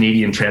with the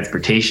Canadian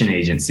Transportation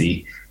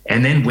Agency,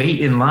 and then wait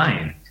in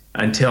line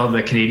until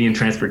the Canadian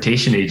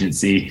Transportation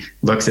Agency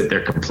looks at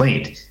their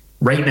complaint.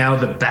 Right now,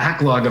 the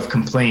backlog of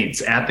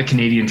complaints at the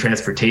Canadian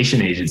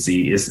Transportation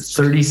Agency is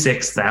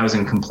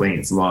 36,000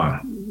 complaints long.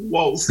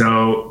 Whoa.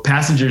 So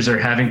passengers are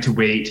having to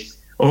wait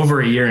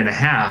over a year and a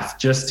half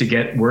just to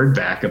get word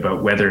back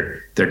about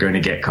whether they're going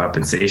to get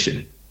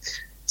compensation.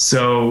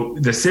 So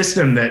the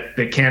system that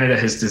Canada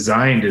has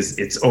designed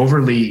it's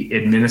overly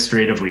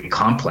administratively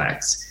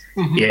complex.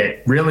 Mm-hmm.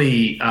 It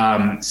really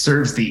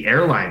serves the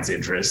airline's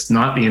interest,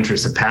 not the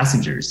interest of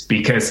passengers,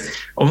 because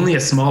only a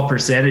small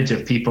percentage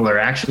of people are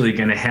actually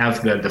going to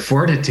have the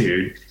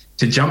fortitude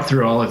to jump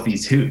through all of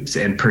these hoops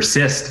and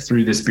persist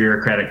through this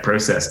bureaucratic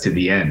process to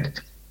the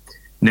end.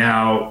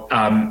 Now,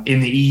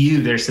 in the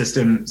EU, their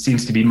system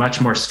seems to be much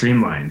more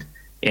streamlined,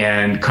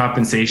 and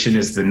compensation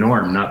is the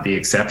norm, not the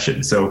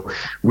exception. So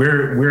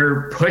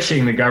we're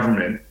pushing the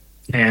government,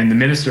 and the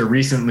minister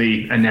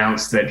recently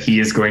announced that he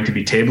is going to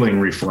be tabling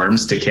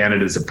reforms to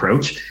Canada's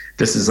approach.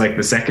 This is like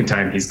the second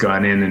time he's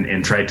gone in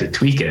and tried to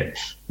tweak it.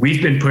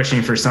 We've been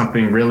pushing for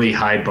something really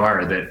high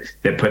bar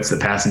that puts the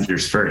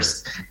passengers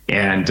first,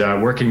 and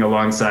working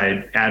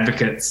alongside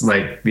advocates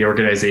like the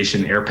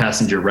organization Air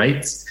Passenger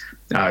Rights,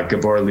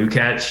 Gabor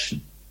Lukács,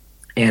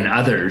 and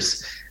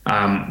others,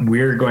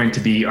 we're going to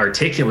be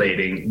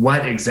articulating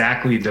what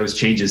exactly those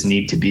changes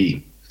need to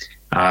be,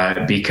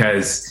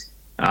 because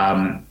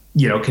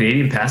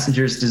Canadian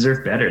passengers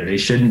deserve better. They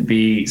shouldn't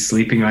be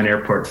sleeping on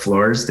airport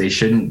floors. They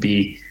shouldn't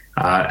be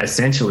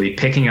essentially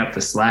picking up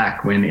the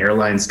slack when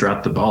airlines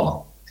drop the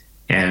ball.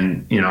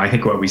 And I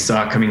think what we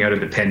saw coming out of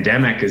the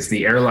pandemic is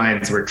the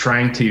airlines were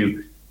trying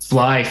to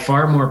fly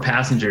far more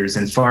passengers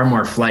and far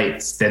more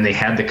flights than they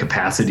had the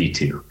capacity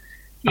to.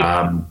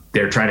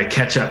 They're trying to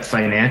catch up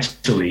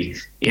financially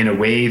in a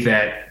way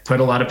that put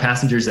a lot of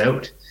passengers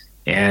out,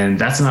 and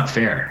that's not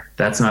fair.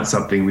 That's not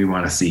something we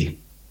want to see.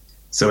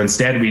 So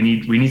instead, we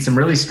need some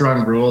really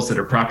strong rules that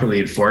are properly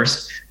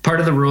enforced. Part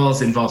of the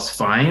rules involves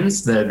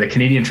fines. The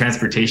Canadian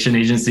Transportation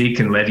Agency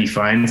can levy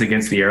fines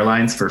against the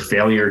airlines for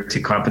failure to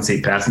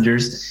compensate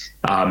passengers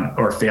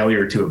or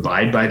failure to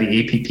abide by the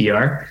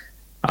APPR.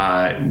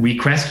 We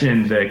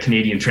questioned the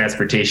Canadian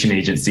Transportation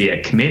Agency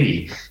at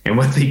committee, and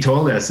what they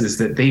told us is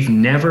that they've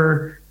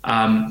never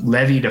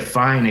levied a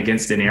fine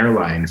against an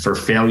airline for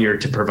failure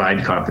to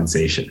provide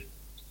compensation.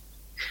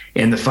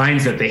 And the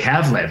fines that they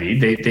have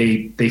levied,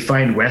 they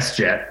fined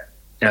WestJet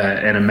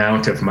an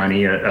amount of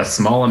money, a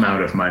small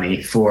amount of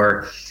money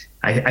for,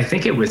 I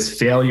think it was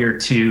failure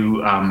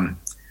to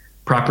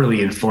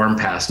properly inform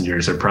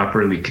passengers or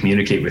properly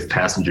communicate with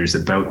passengers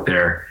about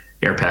their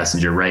air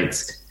passenger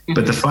rights.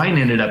 But the fine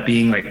ended up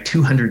being like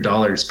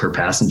 $200 per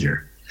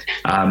passenger.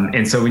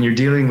 And so when you're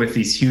dealing with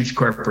these huge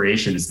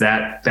corporations,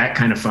 that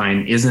kind of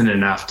fine isn't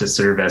enough to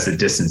serve as a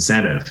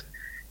disincentive.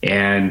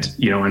 And,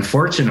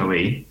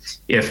 unfortunately,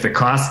 if the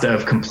cost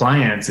of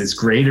compliance is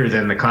greater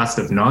than the cost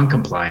of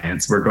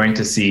non-compliance, we're going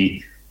to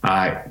see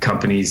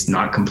companies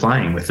not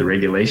complying with the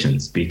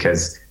regulations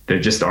because there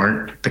just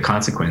aren't the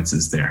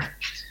consequences there.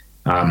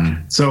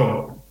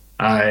 So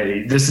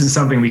this is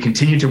something we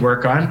continue to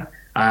work on.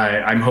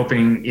 I'm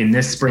hoping in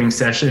this spring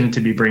session to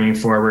be bringing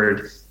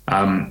forward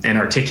an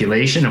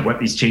articulation of what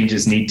these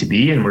changes need to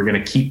be, and we're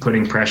going to keep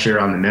putting pressure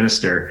on the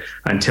minister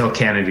until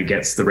Canada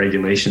gets the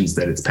regulations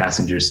that its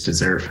passengers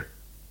deserve.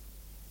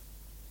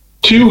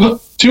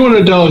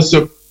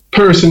 $200 a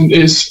person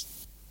is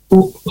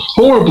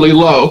horribly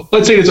low.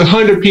 Let's say it's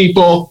 100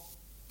 people.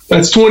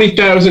 That's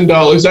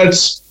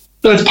 $20,000.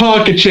 That's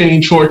pocket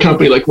change for a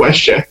company like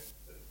WestJet.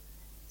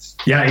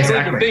 Yeah,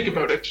 exactly. Think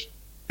about it.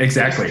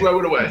 Exactly. Just throw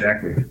it away.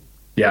 Exactly.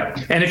 Yeah.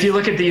 And if you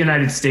look at the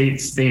United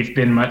States, they've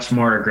been much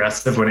more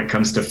aggressive when it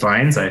comes to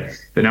fines.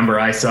 The number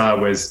I saw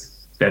was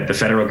that the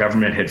federal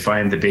government had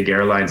fined the big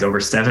airlines over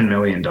 $7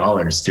 million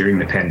during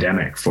the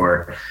pandemic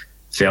for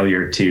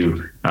failure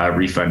to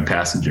refund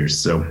passengers.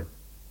 So,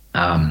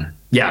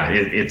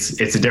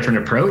 it's a different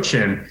approach.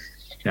 And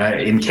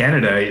in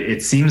Canada,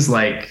 it seems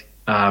like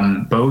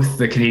both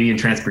the Canadian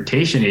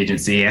Transportation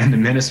Agency and the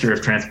Minister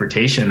of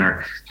Transportation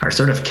are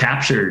sort of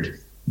captured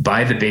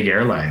by the big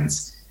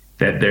airlines,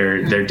 that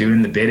they're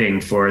doing the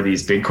bidding for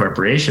these big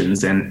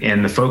corporations,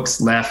 and the folks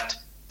left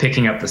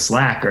picking up the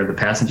slack are the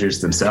passengers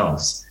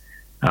themselves.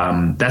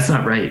 That's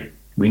not right.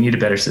 We need a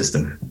better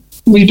system.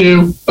 We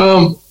do.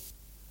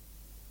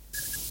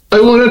 I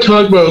want to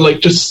talk about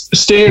like just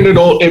standard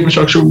old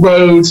infrastructure,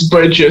 roads,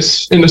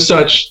 bridges, and the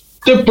such.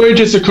 The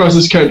bridges across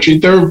this country,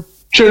 they're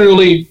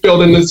generally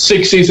built in the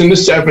 60s and the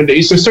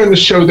 70s. They're starting to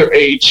show their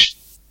age.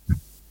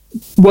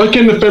 What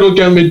can the federal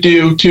government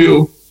do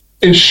to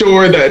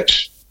ensure that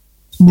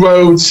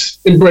roads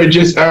and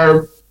bridges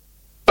are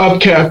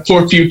upkept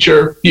for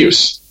future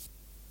use?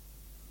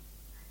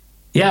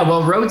 Yeah,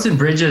 well, roads and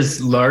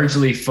bridges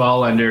largely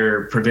fall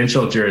under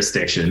provincial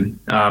jurisdiction.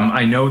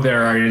 I know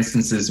there are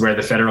instances where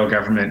the federal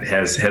government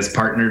has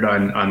partnered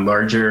on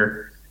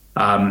larger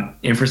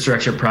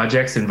infrastructure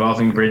projects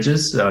involving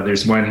bridges.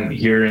 There's one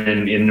here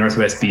in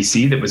Northwest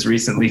BC that was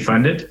recently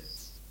funded.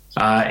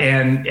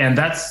 And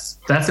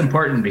that's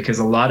important because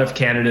a lot of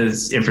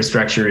Canada's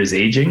infrastructure is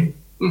aging.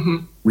 Mm-hmm.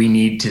 We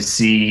need to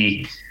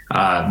see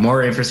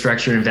more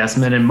infrastructure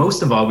investment. And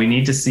most of all, we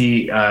need to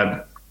see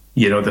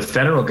the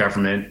federal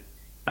government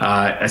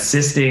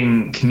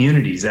assisting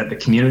communities at the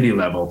community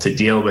level to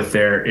deal with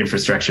their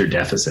infrastructure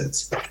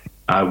deficits.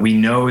 We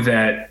know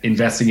that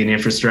investing in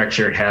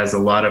infrastructure has a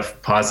lot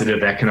of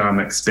positive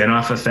economic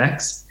spin-off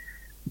effects,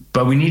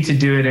 but we need to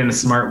do it in a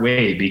smart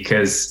way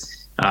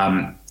because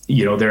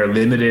there are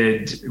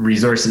limited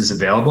resources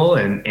available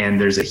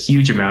and there's a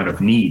huge amount of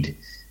need.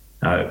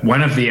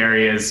 One of the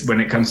areas when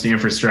it comes to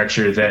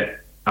infrastructure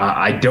that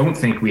I don't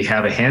think we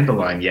have a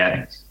handle on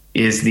yet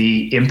is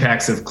the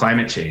impacts of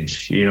climate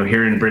change.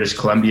 Here in British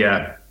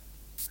Columbia,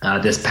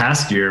 this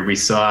past year, we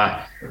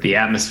saw the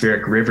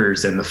atmospheric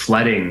rivers and the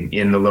flooding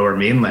in the Lower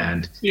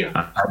Mainland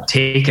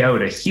take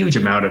out a huge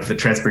amount of the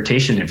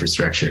transportation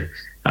infrastructure,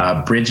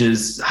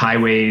 bridges,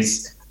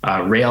 highways,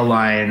 rail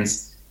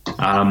lines,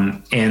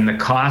 and the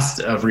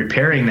cost of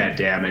repairing that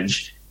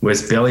damage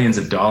was billions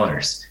of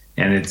dollars,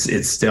 and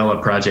it's still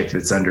a project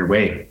that's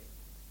underway.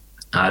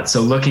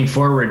 So looking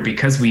forward,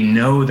 because we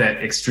know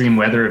that extreme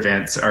weather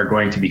events are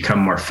going to become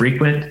more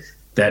frequent,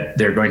 that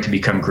they're going to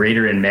become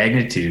greater in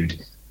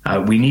magnitude,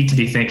 we need to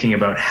be thinking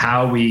about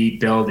how we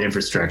build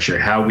infrastructure,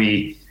 how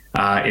we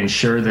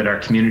ensure that our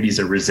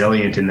communities are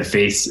resilient in the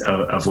face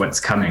of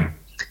what's coming.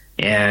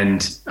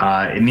 And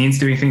it means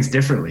doing things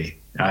differently.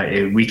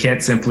 We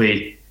can't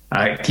simply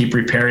keep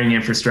repairing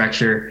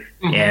infrastructure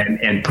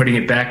and putting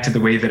it back to the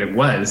way that it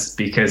was,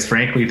 because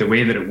frankly, the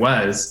way that it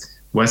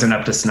wasn't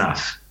up to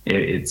snuff.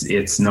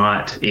 It's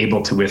not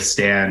able to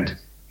withstand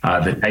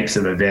the types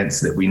of events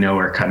that we know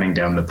are coming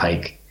down the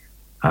pike.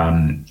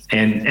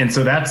 And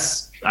so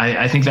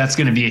I think that's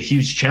going to be a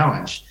huge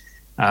challenge.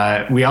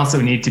 We also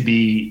need to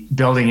be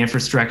building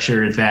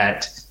infrastructure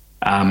that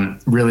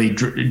really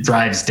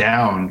drives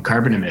down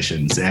carbon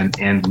emissions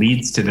and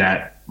leads to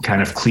that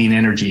kind of clean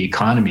energy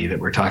economy that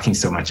we're talking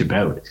so much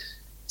about.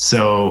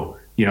 So,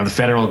 the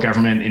federal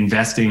government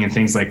investing in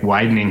things like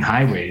widening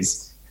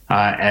highways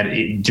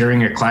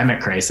during a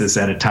climate crisis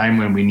at a time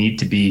when we need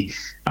to be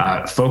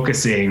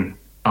focusing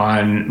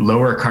on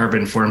lower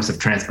carbon forms of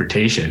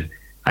transportation.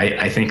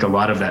 I think a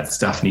lot of that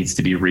stuff needs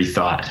to be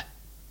rethought.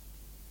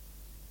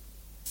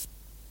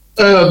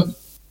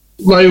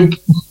 My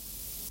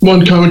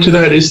one comment to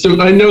that is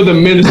I know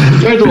the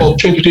federal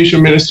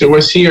transportation minister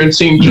was here in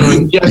St.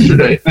 John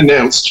yesterday,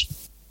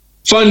 announced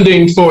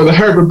funding for the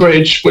Harbour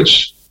Bridge,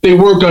 which they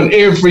worked on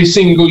every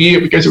single year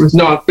because it was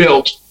not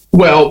built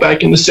well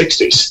back in the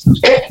 60s.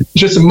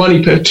 Just a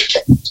money pit.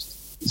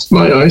 It's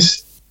my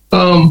eyes.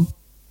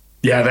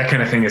 Yeah, that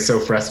kind of thing is so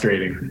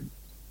frustrating.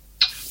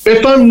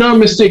 If I'm not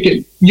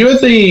mistaken, you're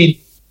the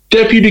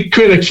deputy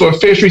critic for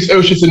Fisheries,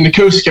 Oceans, and the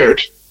Coast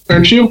Guard,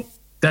 aren't you?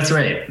 That's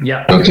right,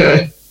 yeah.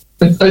 Okay,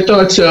 I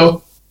thought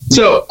so.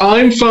 So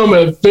I'm from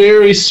a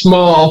very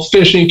small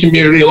fishing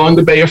community along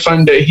the Bay of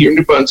Fundy here in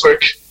New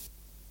Brunswick.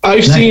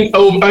 I've seen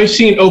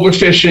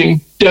overfishing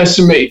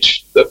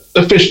decimate the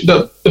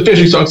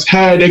fishing stocks: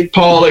 haddock,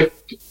 pollock,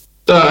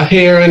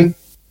 herring,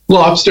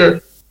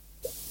 lobster.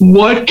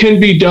 What can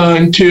be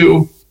done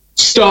to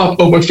stop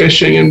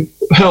overfishing,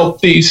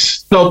 help the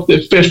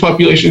fish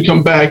population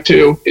come back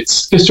to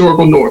its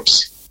historical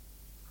norms?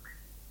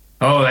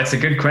 Oh, that's a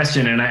good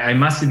question. And I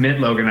must admit,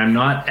 Logan, I'm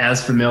not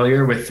as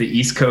familiar with the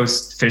East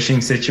Coast fishing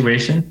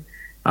situation.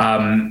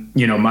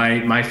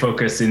 My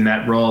focus in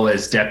that role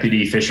as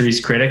deputy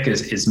fisheries critic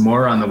is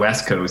more on the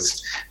West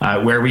Coast,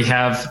 where we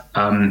have,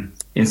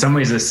 in some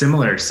ways, a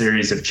similar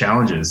series of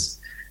challenges,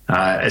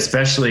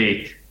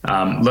 especially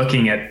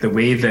looking at the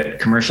way that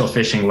commercial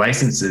fishing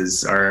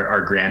licenses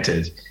are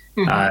granted.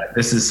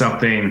 This is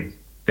something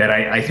that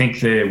I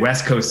think the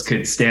West Coast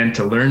could stand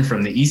to learn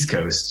from the East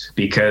Coast,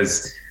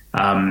 because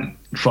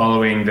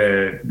following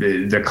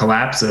the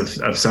collapse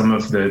of some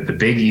of the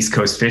big East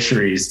Coast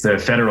fisheries, the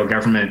federal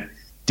government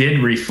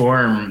did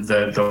reform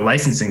the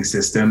licensing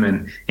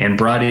system and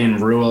brought in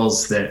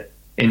rules that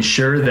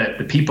ensure that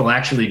the people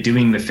actually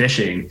doing the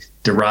fishing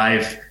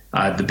derive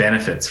the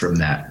benefits from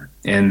that,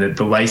 and that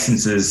the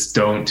licenses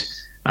don't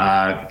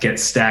get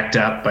stacked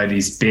up by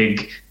these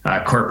big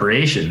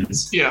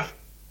corporations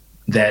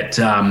that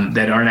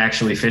aren't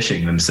actually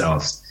fishing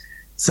themselves.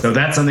 So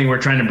that's something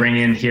we're trying to bring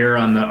in here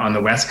on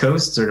the West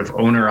Coast, sort of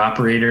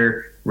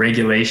owner-operator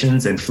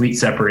regulations and fleet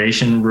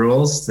separation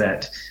rules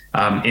that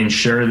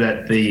ensure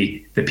that the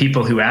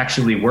people who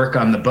actually work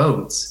on the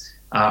boats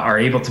are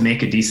able to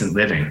make a decent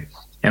living.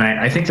 And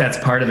I think that's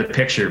part of the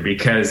picture,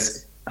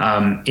 because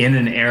in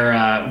an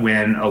era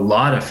when a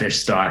lot of fish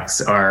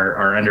stocks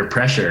are under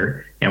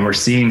pressure and we're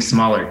seeing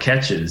smaller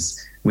catches,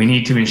 we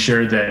need to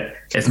ensure that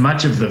as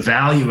much of the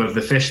value of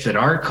the fish that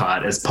are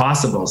caught as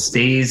possible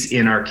stays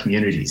in our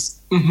communities.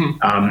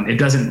 It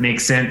doesn't make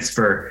sense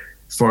for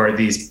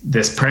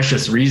this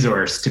precious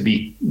resource to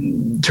be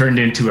turned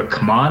into a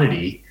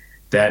commodity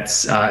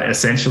that's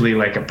essentially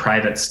like a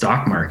private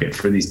stock market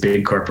for these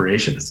big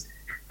corporations.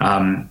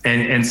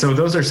 And so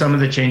those are some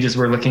of the changes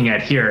we're looking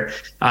at here.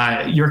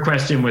 Your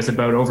question was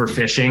about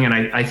overfishing, and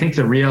I think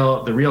the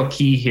real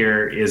key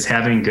here is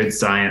having good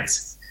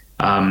science,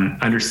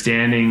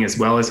 understanding as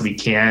well as we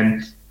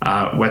can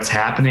what's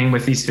happening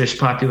with these fish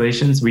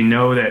populations. We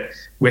know that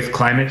with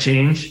climate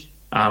change,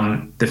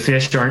 the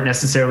fish aren't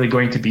necessarily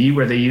going to be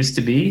where they used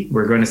to be.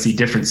 We're going to see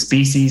different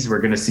species. We're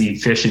going to see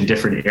fish in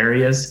different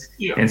areas.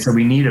 And so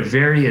we need a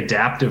very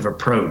adaptive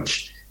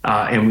approach.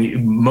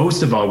 And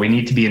most of all, we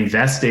need to be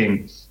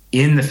investing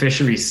in the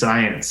fisheries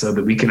science so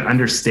that we can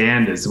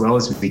understand as well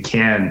as we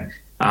can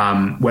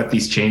what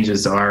these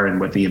changes are and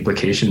what the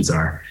implications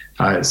are,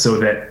 so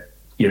that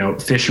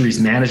fisheries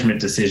management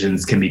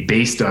decisions can be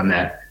based on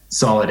that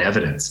solid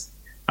evidence.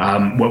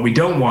 What we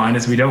don't want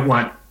is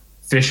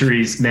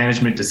fisheries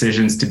management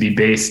decisions to be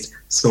based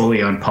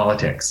solely on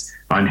politics,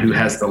 on who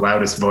has the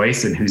loudest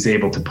voice and who's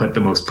able to put the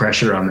most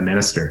pressure on the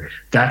minister.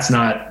 That's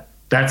not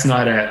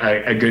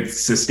a good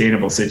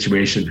sustainable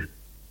situation.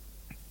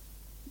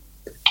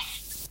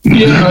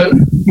 Yeah,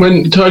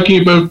 when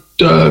talking about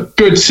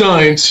good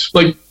science,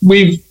 like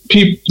the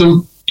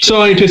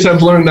scientists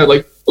have learned that,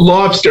 like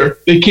lobster,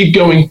 they keep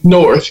going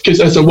north because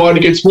as the water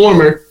gets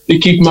warmer, they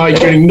keep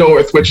migrating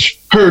north, which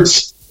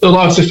hurts the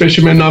lobster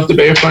fishermen off the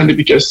Bay of Fundy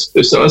because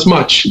there's not as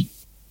much.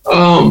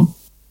 While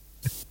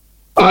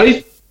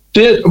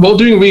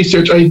doing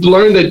research, I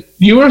learned that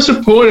you are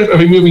supportive of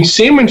removing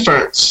salmon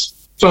farms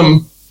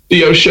from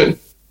the ocean.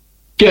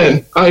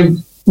 Again,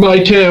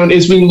 my town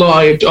is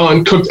reliant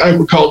on cooked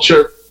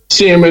agriculture.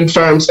 Salmon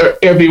farms are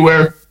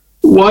everywhere.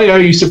 Why are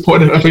you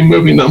supportive of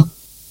removing them?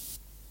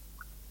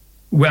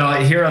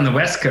 Well, here on the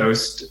West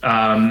Coast,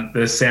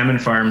 the salmon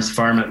farms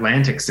farm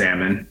Atlantic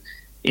salmon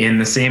in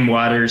the same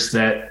waters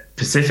that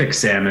Pacific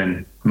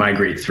salmon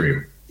migrate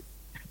through.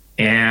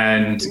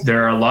 And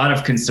there are a lot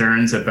of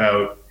concerns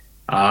about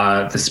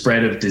the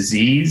spread of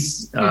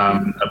disease,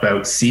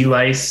 about sea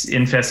lice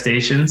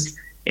infestations,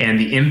 and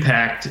the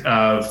impact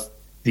of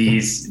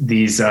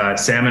these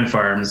salmon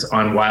farms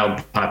on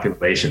wild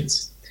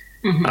populations.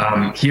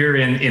 Here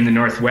in the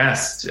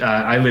Northwest,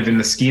 I live in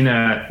the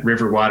Skeena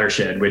River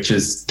watershed, which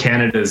is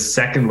Canada's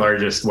second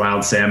largest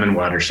wild salmon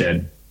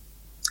watershed.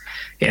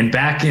 And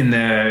back in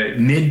the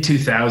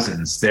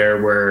mid-2000s,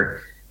 there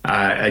were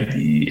a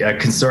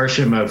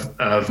consortium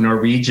of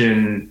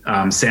Norwegian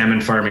salmon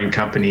farming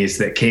companies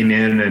that came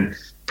in and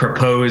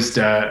proposed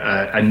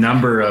a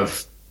number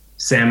of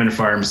salmon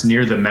farms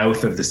near the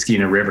mouth of the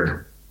Skeena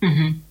River.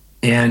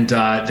 And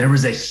there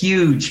was a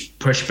huge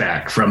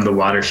pushback from the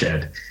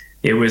watershed.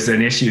 It was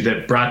an issue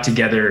that brought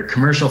together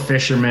commercial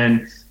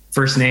fishermen,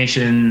 First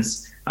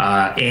Nations,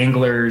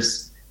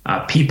 anglers,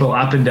 people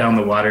up and down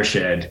the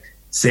watershed,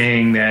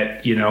 saying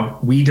that,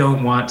 we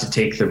don't want to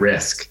take the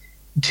risk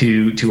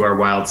to our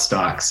wild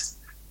stocks.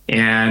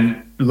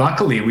 And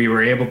luckily, we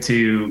were able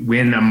to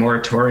win a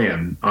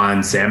moratorium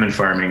on salmon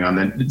farming on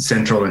the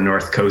central and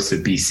north coast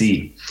of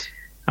BC.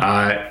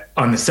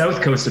 On the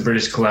south coast of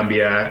British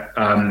Columbia,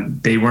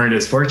 they weren't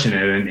as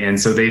fortunate, and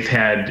so they've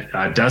had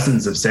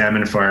dozens of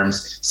salmon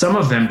farms, some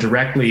of them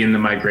directly in the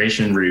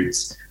migration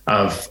routes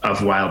of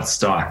wild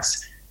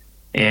stocks.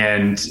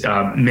 And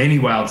many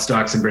wild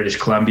stocks in British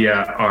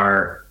Columbia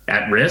are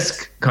at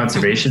risk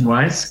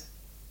conservation-wise.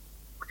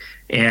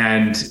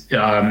 And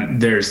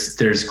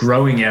there's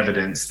growing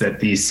evidence that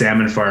these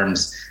salmon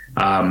farms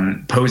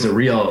pose a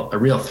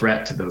real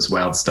threat to those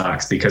wild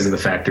stocks because of the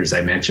factors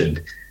I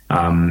mentioned,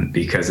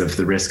 because of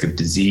the risk of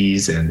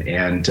disease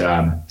and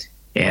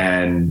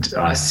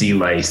sea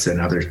lice and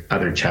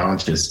other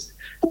challenges.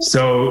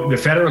 So the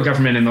federal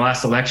government in the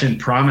last election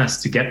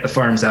promised to get the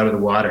farms out of the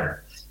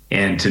water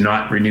and to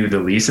not renew the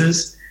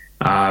leases.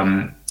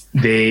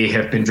 They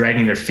have been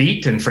dragging their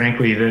feet, and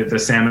frankly, the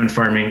salmon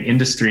farming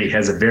industry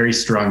has a very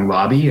strong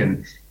lobby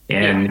and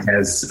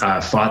has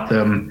fought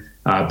them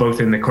both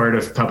in the court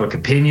of public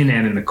opinion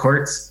and in the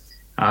courts.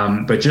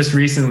 But just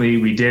recently,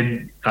 we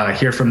did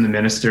hear from the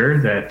minister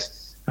that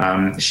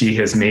she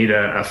has made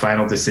a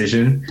final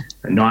decision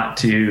not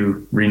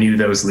to renew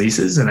those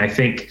leases, and I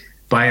think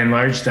by and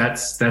large,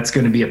 that's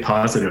going to be a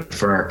positive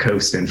for our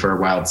coast and for our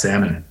wild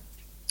salmon.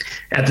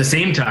 At the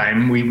same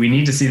time, we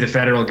need to see the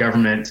federal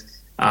government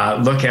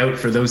look out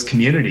for those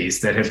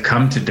communities that have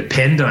come to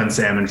depend on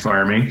salmon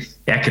farming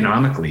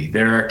economically.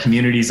 There are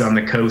communities on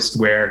the coast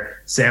where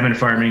salmon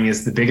farming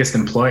is the biggest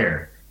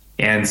employer.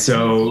 And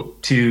so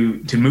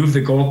to move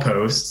the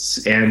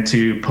goalposts and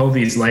to pull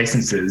these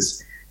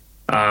licenses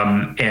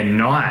and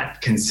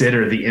not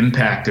consider the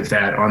impact of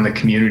that on the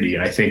community,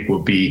 I think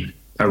will be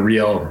a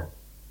real,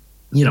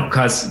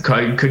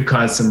 could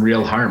cause some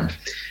real harm.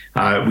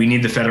 We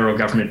need the federal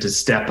government to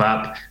step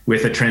up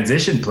with a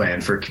transition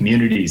plan for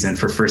communities and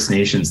for First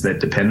Nations that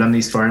depend on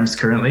these farms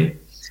currently,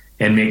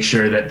 and make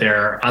sure that there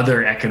are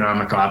other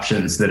economic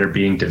options that are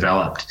being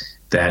developed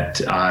that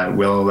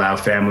will allow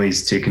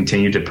families to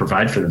continue to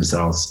provide for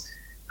themselves.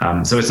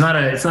 So it's not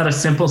a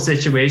simple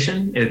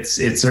situation.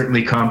 It's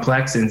certainly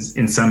complex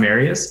in some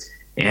areas,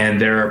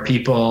 and there are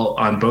people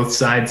on both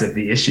sides of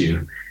the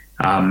issue.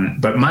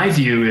 But my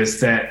view is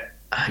that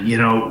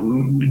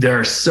there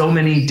are so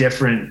many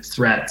different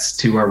threats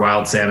to our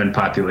wild salmon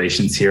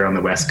populations here on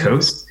the West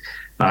Coast.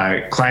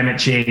 Climate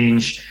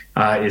change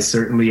is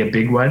certainly a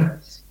big one.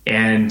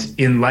 And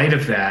in light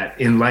of that,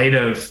 in light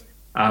of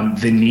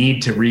the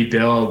need to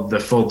rebuild the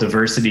full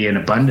diversity and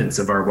abundance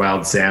of our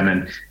wild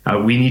salmon,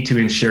 we need to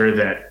ensure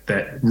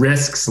that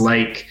risks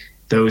like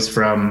those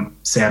from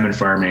salmon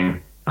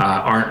farming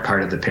aren't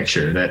part of the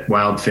picture, that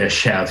wild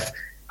fish have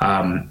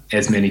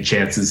as many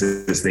chances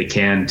as they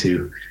can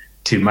to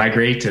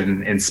migrate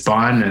and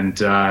spawn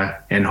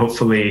and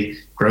hopefully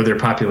grow their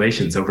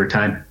populations over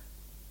time.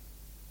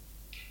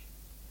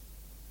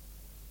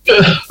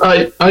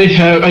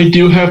 I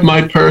do have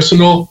my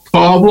personal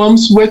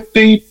problems with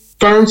the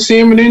farm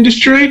salmon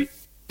industry,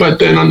 but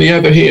then on the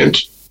other hand,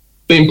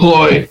 they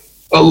employ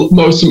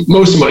most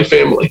of my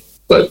family.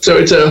 But so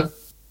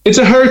it's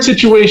a hard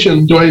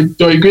situation. Do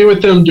I agree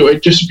with them? Do I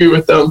disagree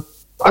with them?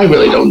 I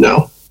really don't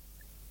know.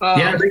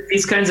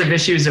 These kinds of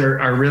issues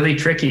are really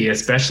tricky,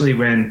 especially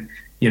when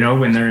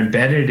they're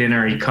embedded in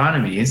our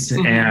economies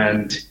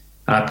and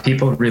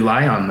people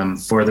rely on them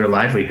for their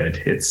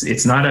livelihood.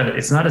 It's not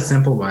a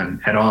simple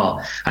one at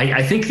all.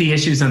 I think the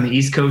issues on the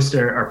East Coast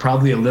are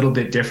probably a little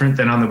bit different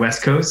than on the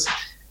West Coast.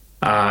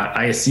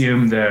 I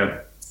assume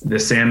the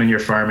salmon you're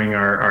farming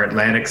are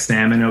Atlantic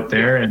salmon out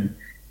there,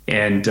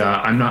 and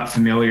I'm not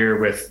familiar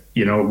with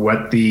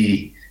what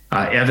the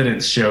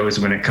evidence shows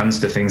when it comes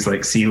to things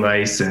like sea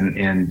lice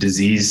and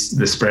disease,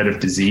 the spread of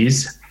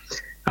disease.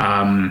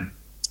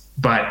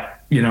 But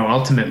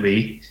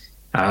ultimately,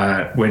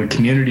 when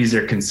communities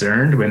are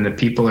concerned, when the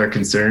people are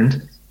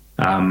concerned,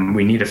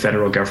 we need a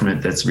federal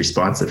government that's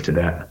responsive to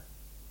that.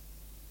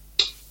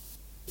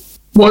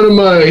 One of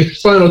my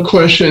final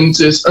questions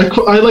is,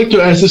 I like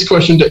to ask this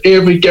question to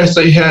every guest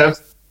I have.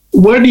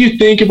 What do you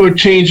think about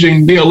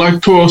changing the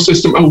electoral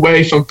system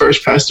away from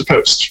first past the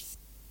post?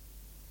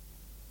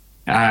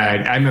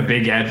 I'm a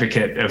big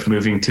advocate of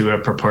moving to a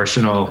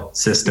proportional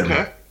system.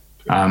 Okay.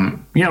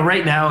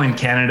 Right now in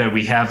Canada,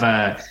 we have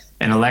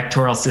an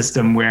electoral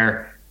system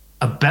where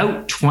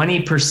about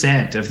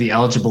 20% of the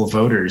eligible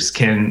voters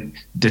can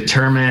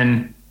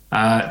determine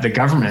the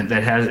government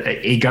that has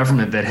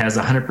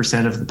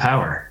 100% of the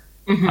power.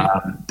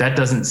 Mm-hmm. That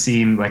doesn't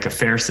seem like a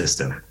fair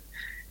system.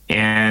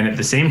 And at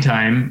the same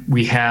time,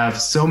 we have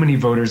so many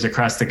voters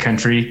across the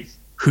country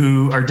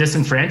who are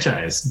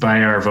disenfranchised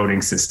by our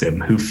voting system,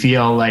 who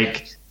feel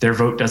like their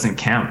vote doesn't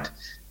count.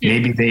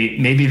 Maybe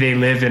they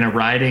live in a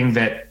riding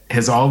that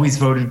has always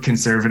voted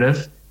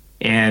Conservative,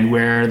 and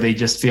where they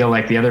just feel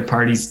like the other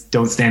parties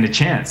don't stand a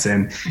chance,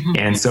 and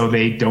so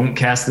they don't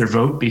cast their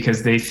vote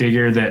because they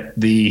figure that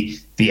the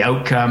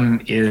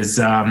outcome is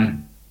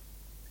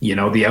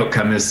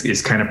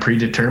is kind of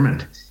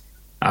predetermined.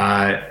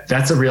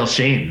 That's a real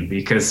shame,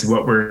 because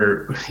what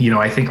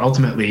I think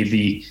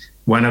ultimately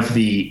one of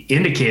the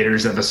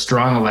indicators of a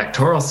strong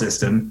electoral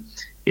system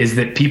is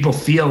that people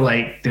feel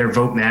like their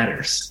vote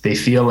matters. They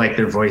feel like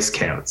their voice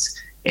counts.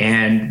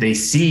 And they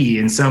see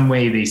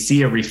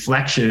a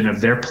reflection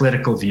of their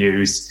political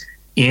views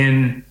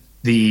in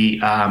the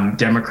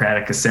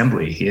Democratic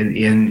Assembly,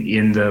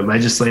 in the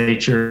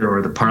legislature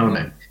or the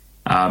parliament.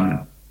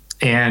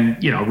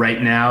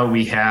 Right now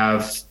we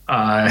have,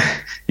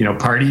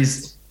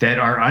 parties that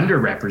are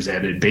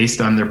underrepresented based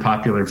on their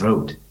popular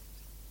vote.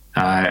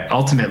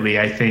 Ultimately,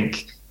 I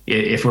think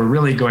if we're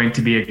really going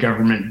to be a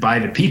government by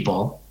the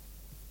people,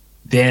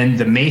 then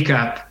the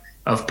makeup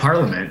of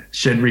Parliament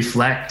should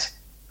reflect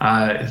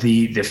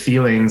the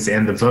feelings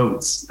and the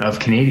votes of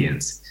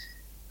Canadians.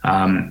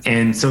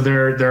 And so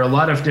there are a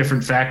lot of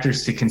different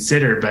factors to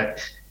consider, but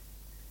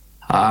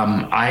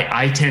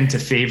I tend to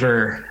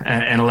favor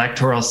an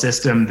electoral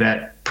system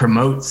that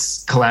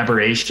promotes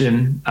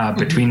collaboration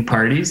between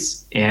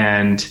parties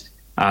and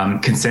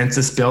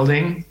consensus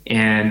building.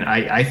 And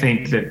I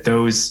think that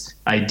those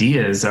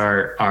ideas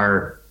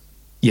are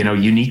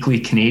uniquely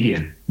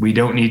Canadian. We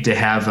don't need to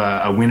have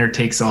a winner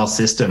takes all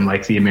system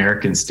like the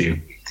Americans do.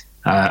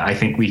 I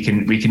think we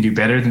can do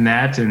better than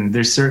that. And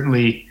there's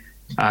certainly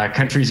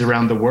countries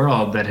around the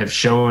world that have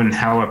shown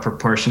how a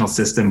proportional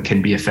system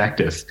can be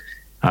effective.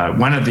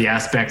 One of the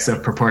aspects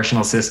of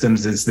proportional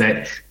systems is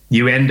that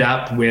you end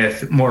up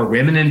with more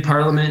women in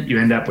Parliament, you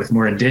end up with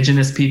more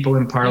Indigenous people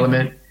in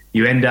Parliament,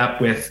 you end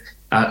up with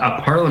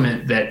a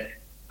Parliament that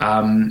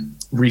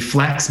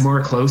reflects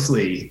more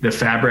closely the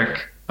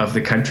fabric of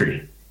the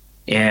country.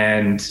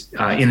 And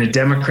in a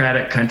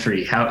democratic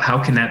country,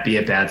 how can that be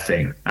a bad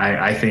thing?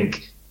 I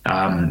think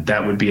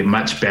that would be a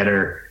much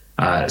better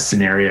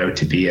scenario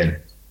to be in.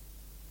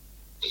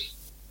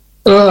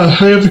 I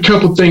have a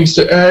couple things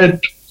to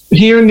add.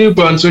 Here in New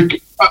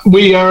Brunswick,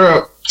 we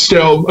are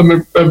still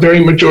a very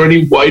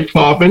majority white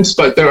province,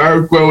 but there are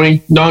a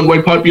growing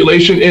non-white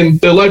population. In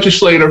the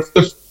legislature,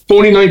 the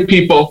 49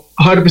 people,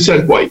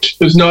 100% white.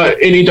 There's not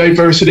any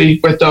diversity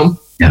with them.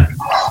 Yeah.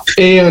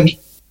 And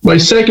my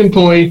second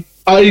point,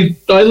 I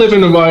live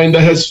in a riding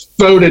that has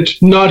voted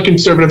not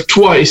conservative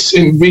twice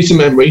in recent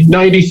memory,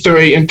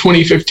 93 and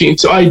 2015.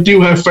 So I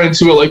do have friends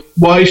who are like,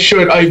 why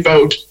should I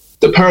vote?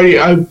 The party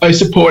I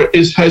support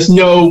has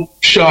no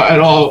shot at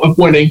all of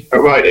winning a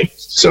riding.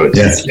 So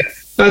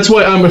that's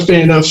why I'm a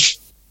fan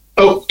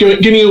of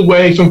getting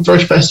away from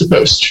first past the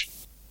post.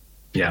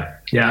 Yeah,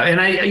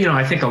 and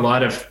I think a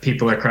lot of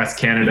people across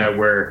Canada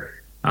were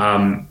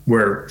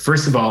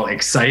first of all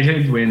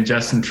excited when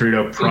Justin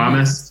Trudeau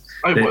promised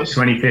that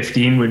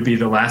 2015 would be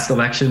the last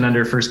election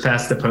under first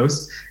past the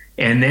post,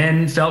 and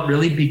then felt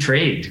really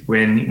betrayed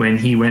when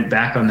he went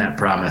back on that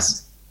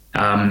promise.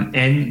 And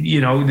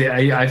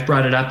I've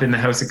brought it up in the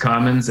House of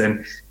Commons,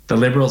 and the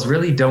Liberals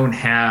really don't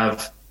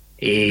have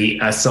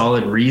a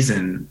solid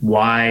reason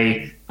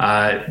why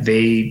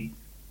they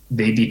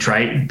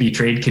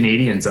betrayed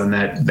Canadians on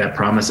that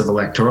promise of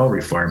electoral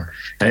reform.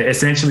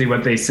 Essentially,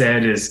 what they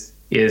said is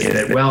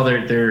that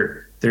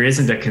there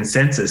isn't a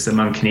consensus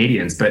among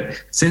Canadians.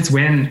 But since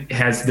when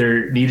has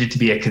there needed to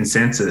be a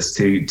consensus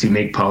to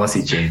make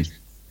policy change?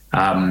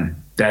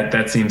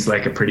 That seems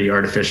like a pretty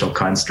artificial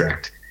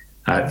construct.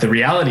 The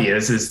reality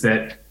is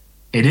that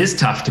it is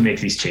tough to make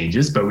these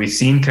changes, but we've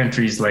seen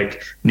countries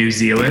like New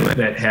Zealand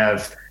that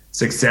have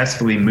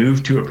successfully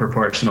moved to a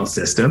proportional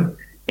system,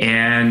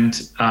 and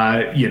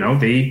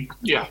they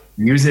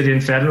use it in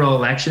federal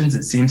elections.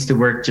 It seems to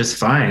work just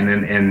fine,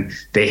 and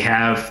they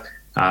have,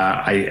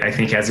 I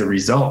think, as a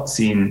result,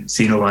 seen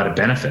a lot of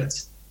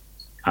benefits.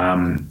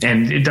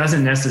 And it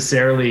doesn't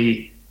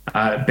necessarily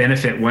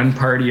benefit one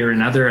party or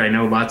another. I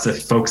know lots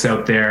of folks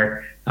out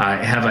there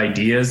have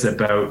ideas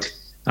about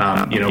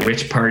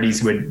which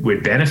parties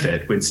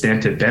would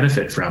stand to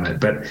benefit from it.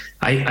 But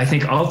I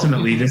think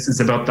ultimately this is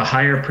about the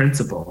higher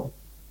principle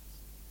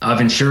of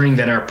ensuring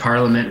that our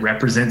Parliament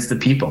represents the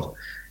people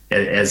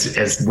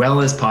as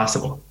well as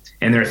possible.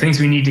 And there are things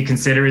we need to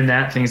consider in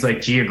that, things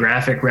like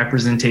geographic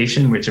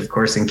representation, which of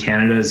course in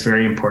Canada is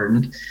very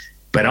important.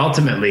 But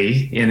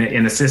ultimately,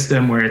 in a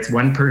system where it's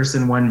one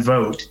person, one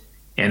vote,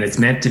 and it's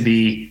meant to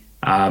be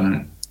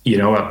a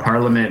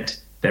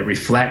Parliament that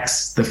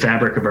reflects the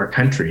fabric of our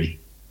country,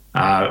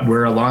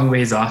 we're a long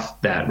ways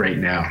off that right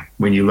now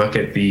when you look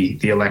at the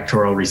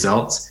electoral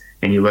results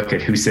and you look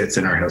at who sits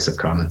in our House of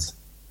Commons.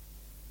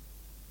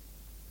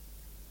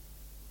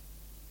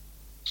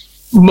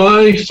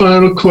 My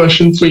final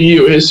question for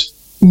you is,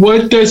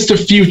 what does the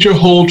future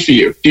hold for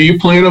you? Do you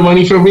plan on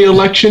running for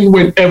re-election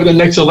whenever the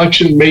next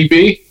election may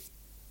be?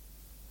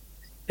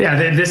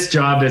 Yeah, this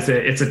job it's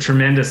a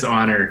tremendous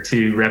honor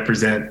to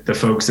represent the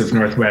folks of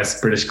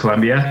Northwest British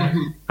Columbia.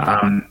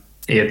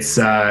 It's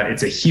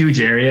a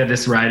huge area.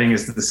 This riding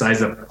is the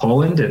size of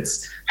Poland.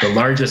 It's the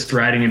largest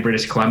riding in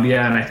British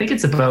Columbia, and I think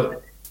it's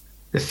about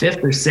the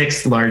 5th or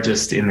 6th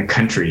largest in the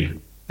country.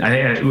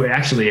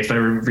 Actually, if I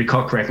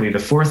recall correctly, the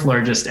 4th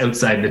largest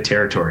outside the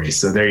territories.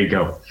 So there you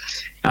go.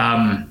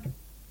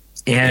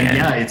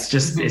 It's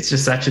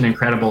just such an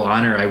incredible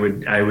honor. I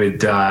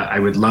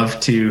would love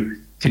to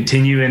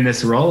continue in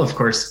this role. Of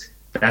course,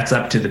 that's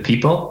up to the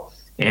people.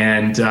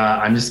 And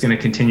I'm just going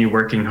to continue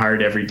working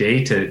hard every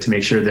day to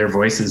make sure their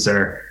voices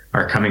are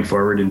coming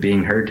forward and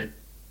being heard.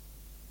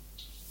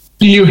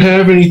 Do you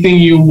have anything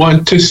you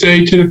want to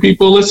say to the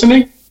people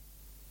listening?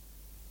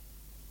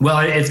 Well,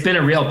 it's been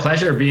a real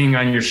pleasure being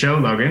on your show,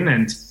 Logan,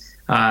 and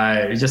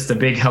just a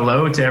big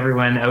hello to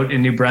everyone out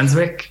in New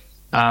Brunswick.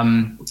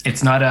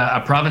 It's not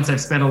a province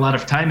I've spent a lot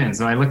of time in,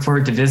 so I look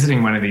forward to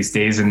visiting one of these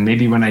days, and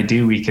maybe when I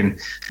do, we can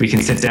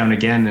sit down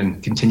again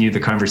and continue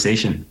the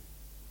conversation.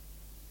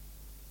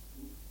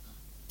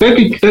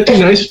 That'd be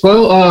nice.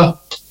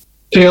 Well,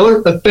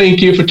 Taylor,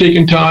 thank you for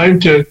taking time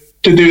to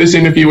do this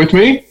interview with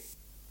me.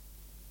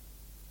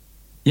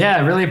 Yeah, I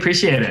really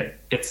appreciate it.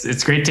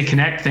 It's great to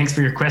connect. Thanks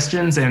for your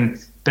questions,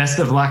 and best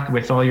of luck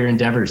with all your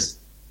endeavors.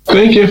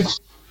 Thank you.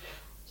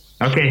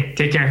 Okay,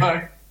 take care.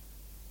 Bye.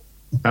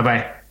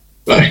 Bye-bye.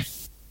 Bye.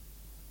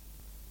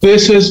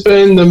 This has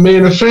been The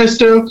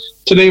Manifesto.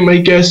 Today my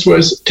guest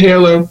was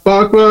Taylor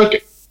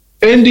Backrach,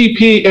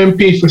 NDP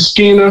MP for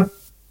Skeena,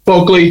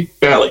 Bulkley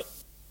Valley.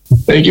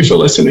 Thank you for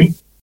listening.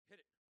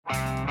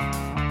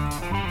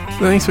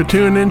 Thanks for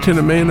tuning in to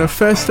The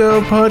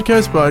Manifesto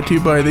podcast, brought to you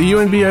by the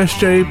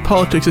UNBSJ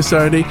Politics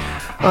Society.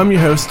 I'm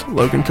your host,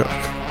 Logan Cook.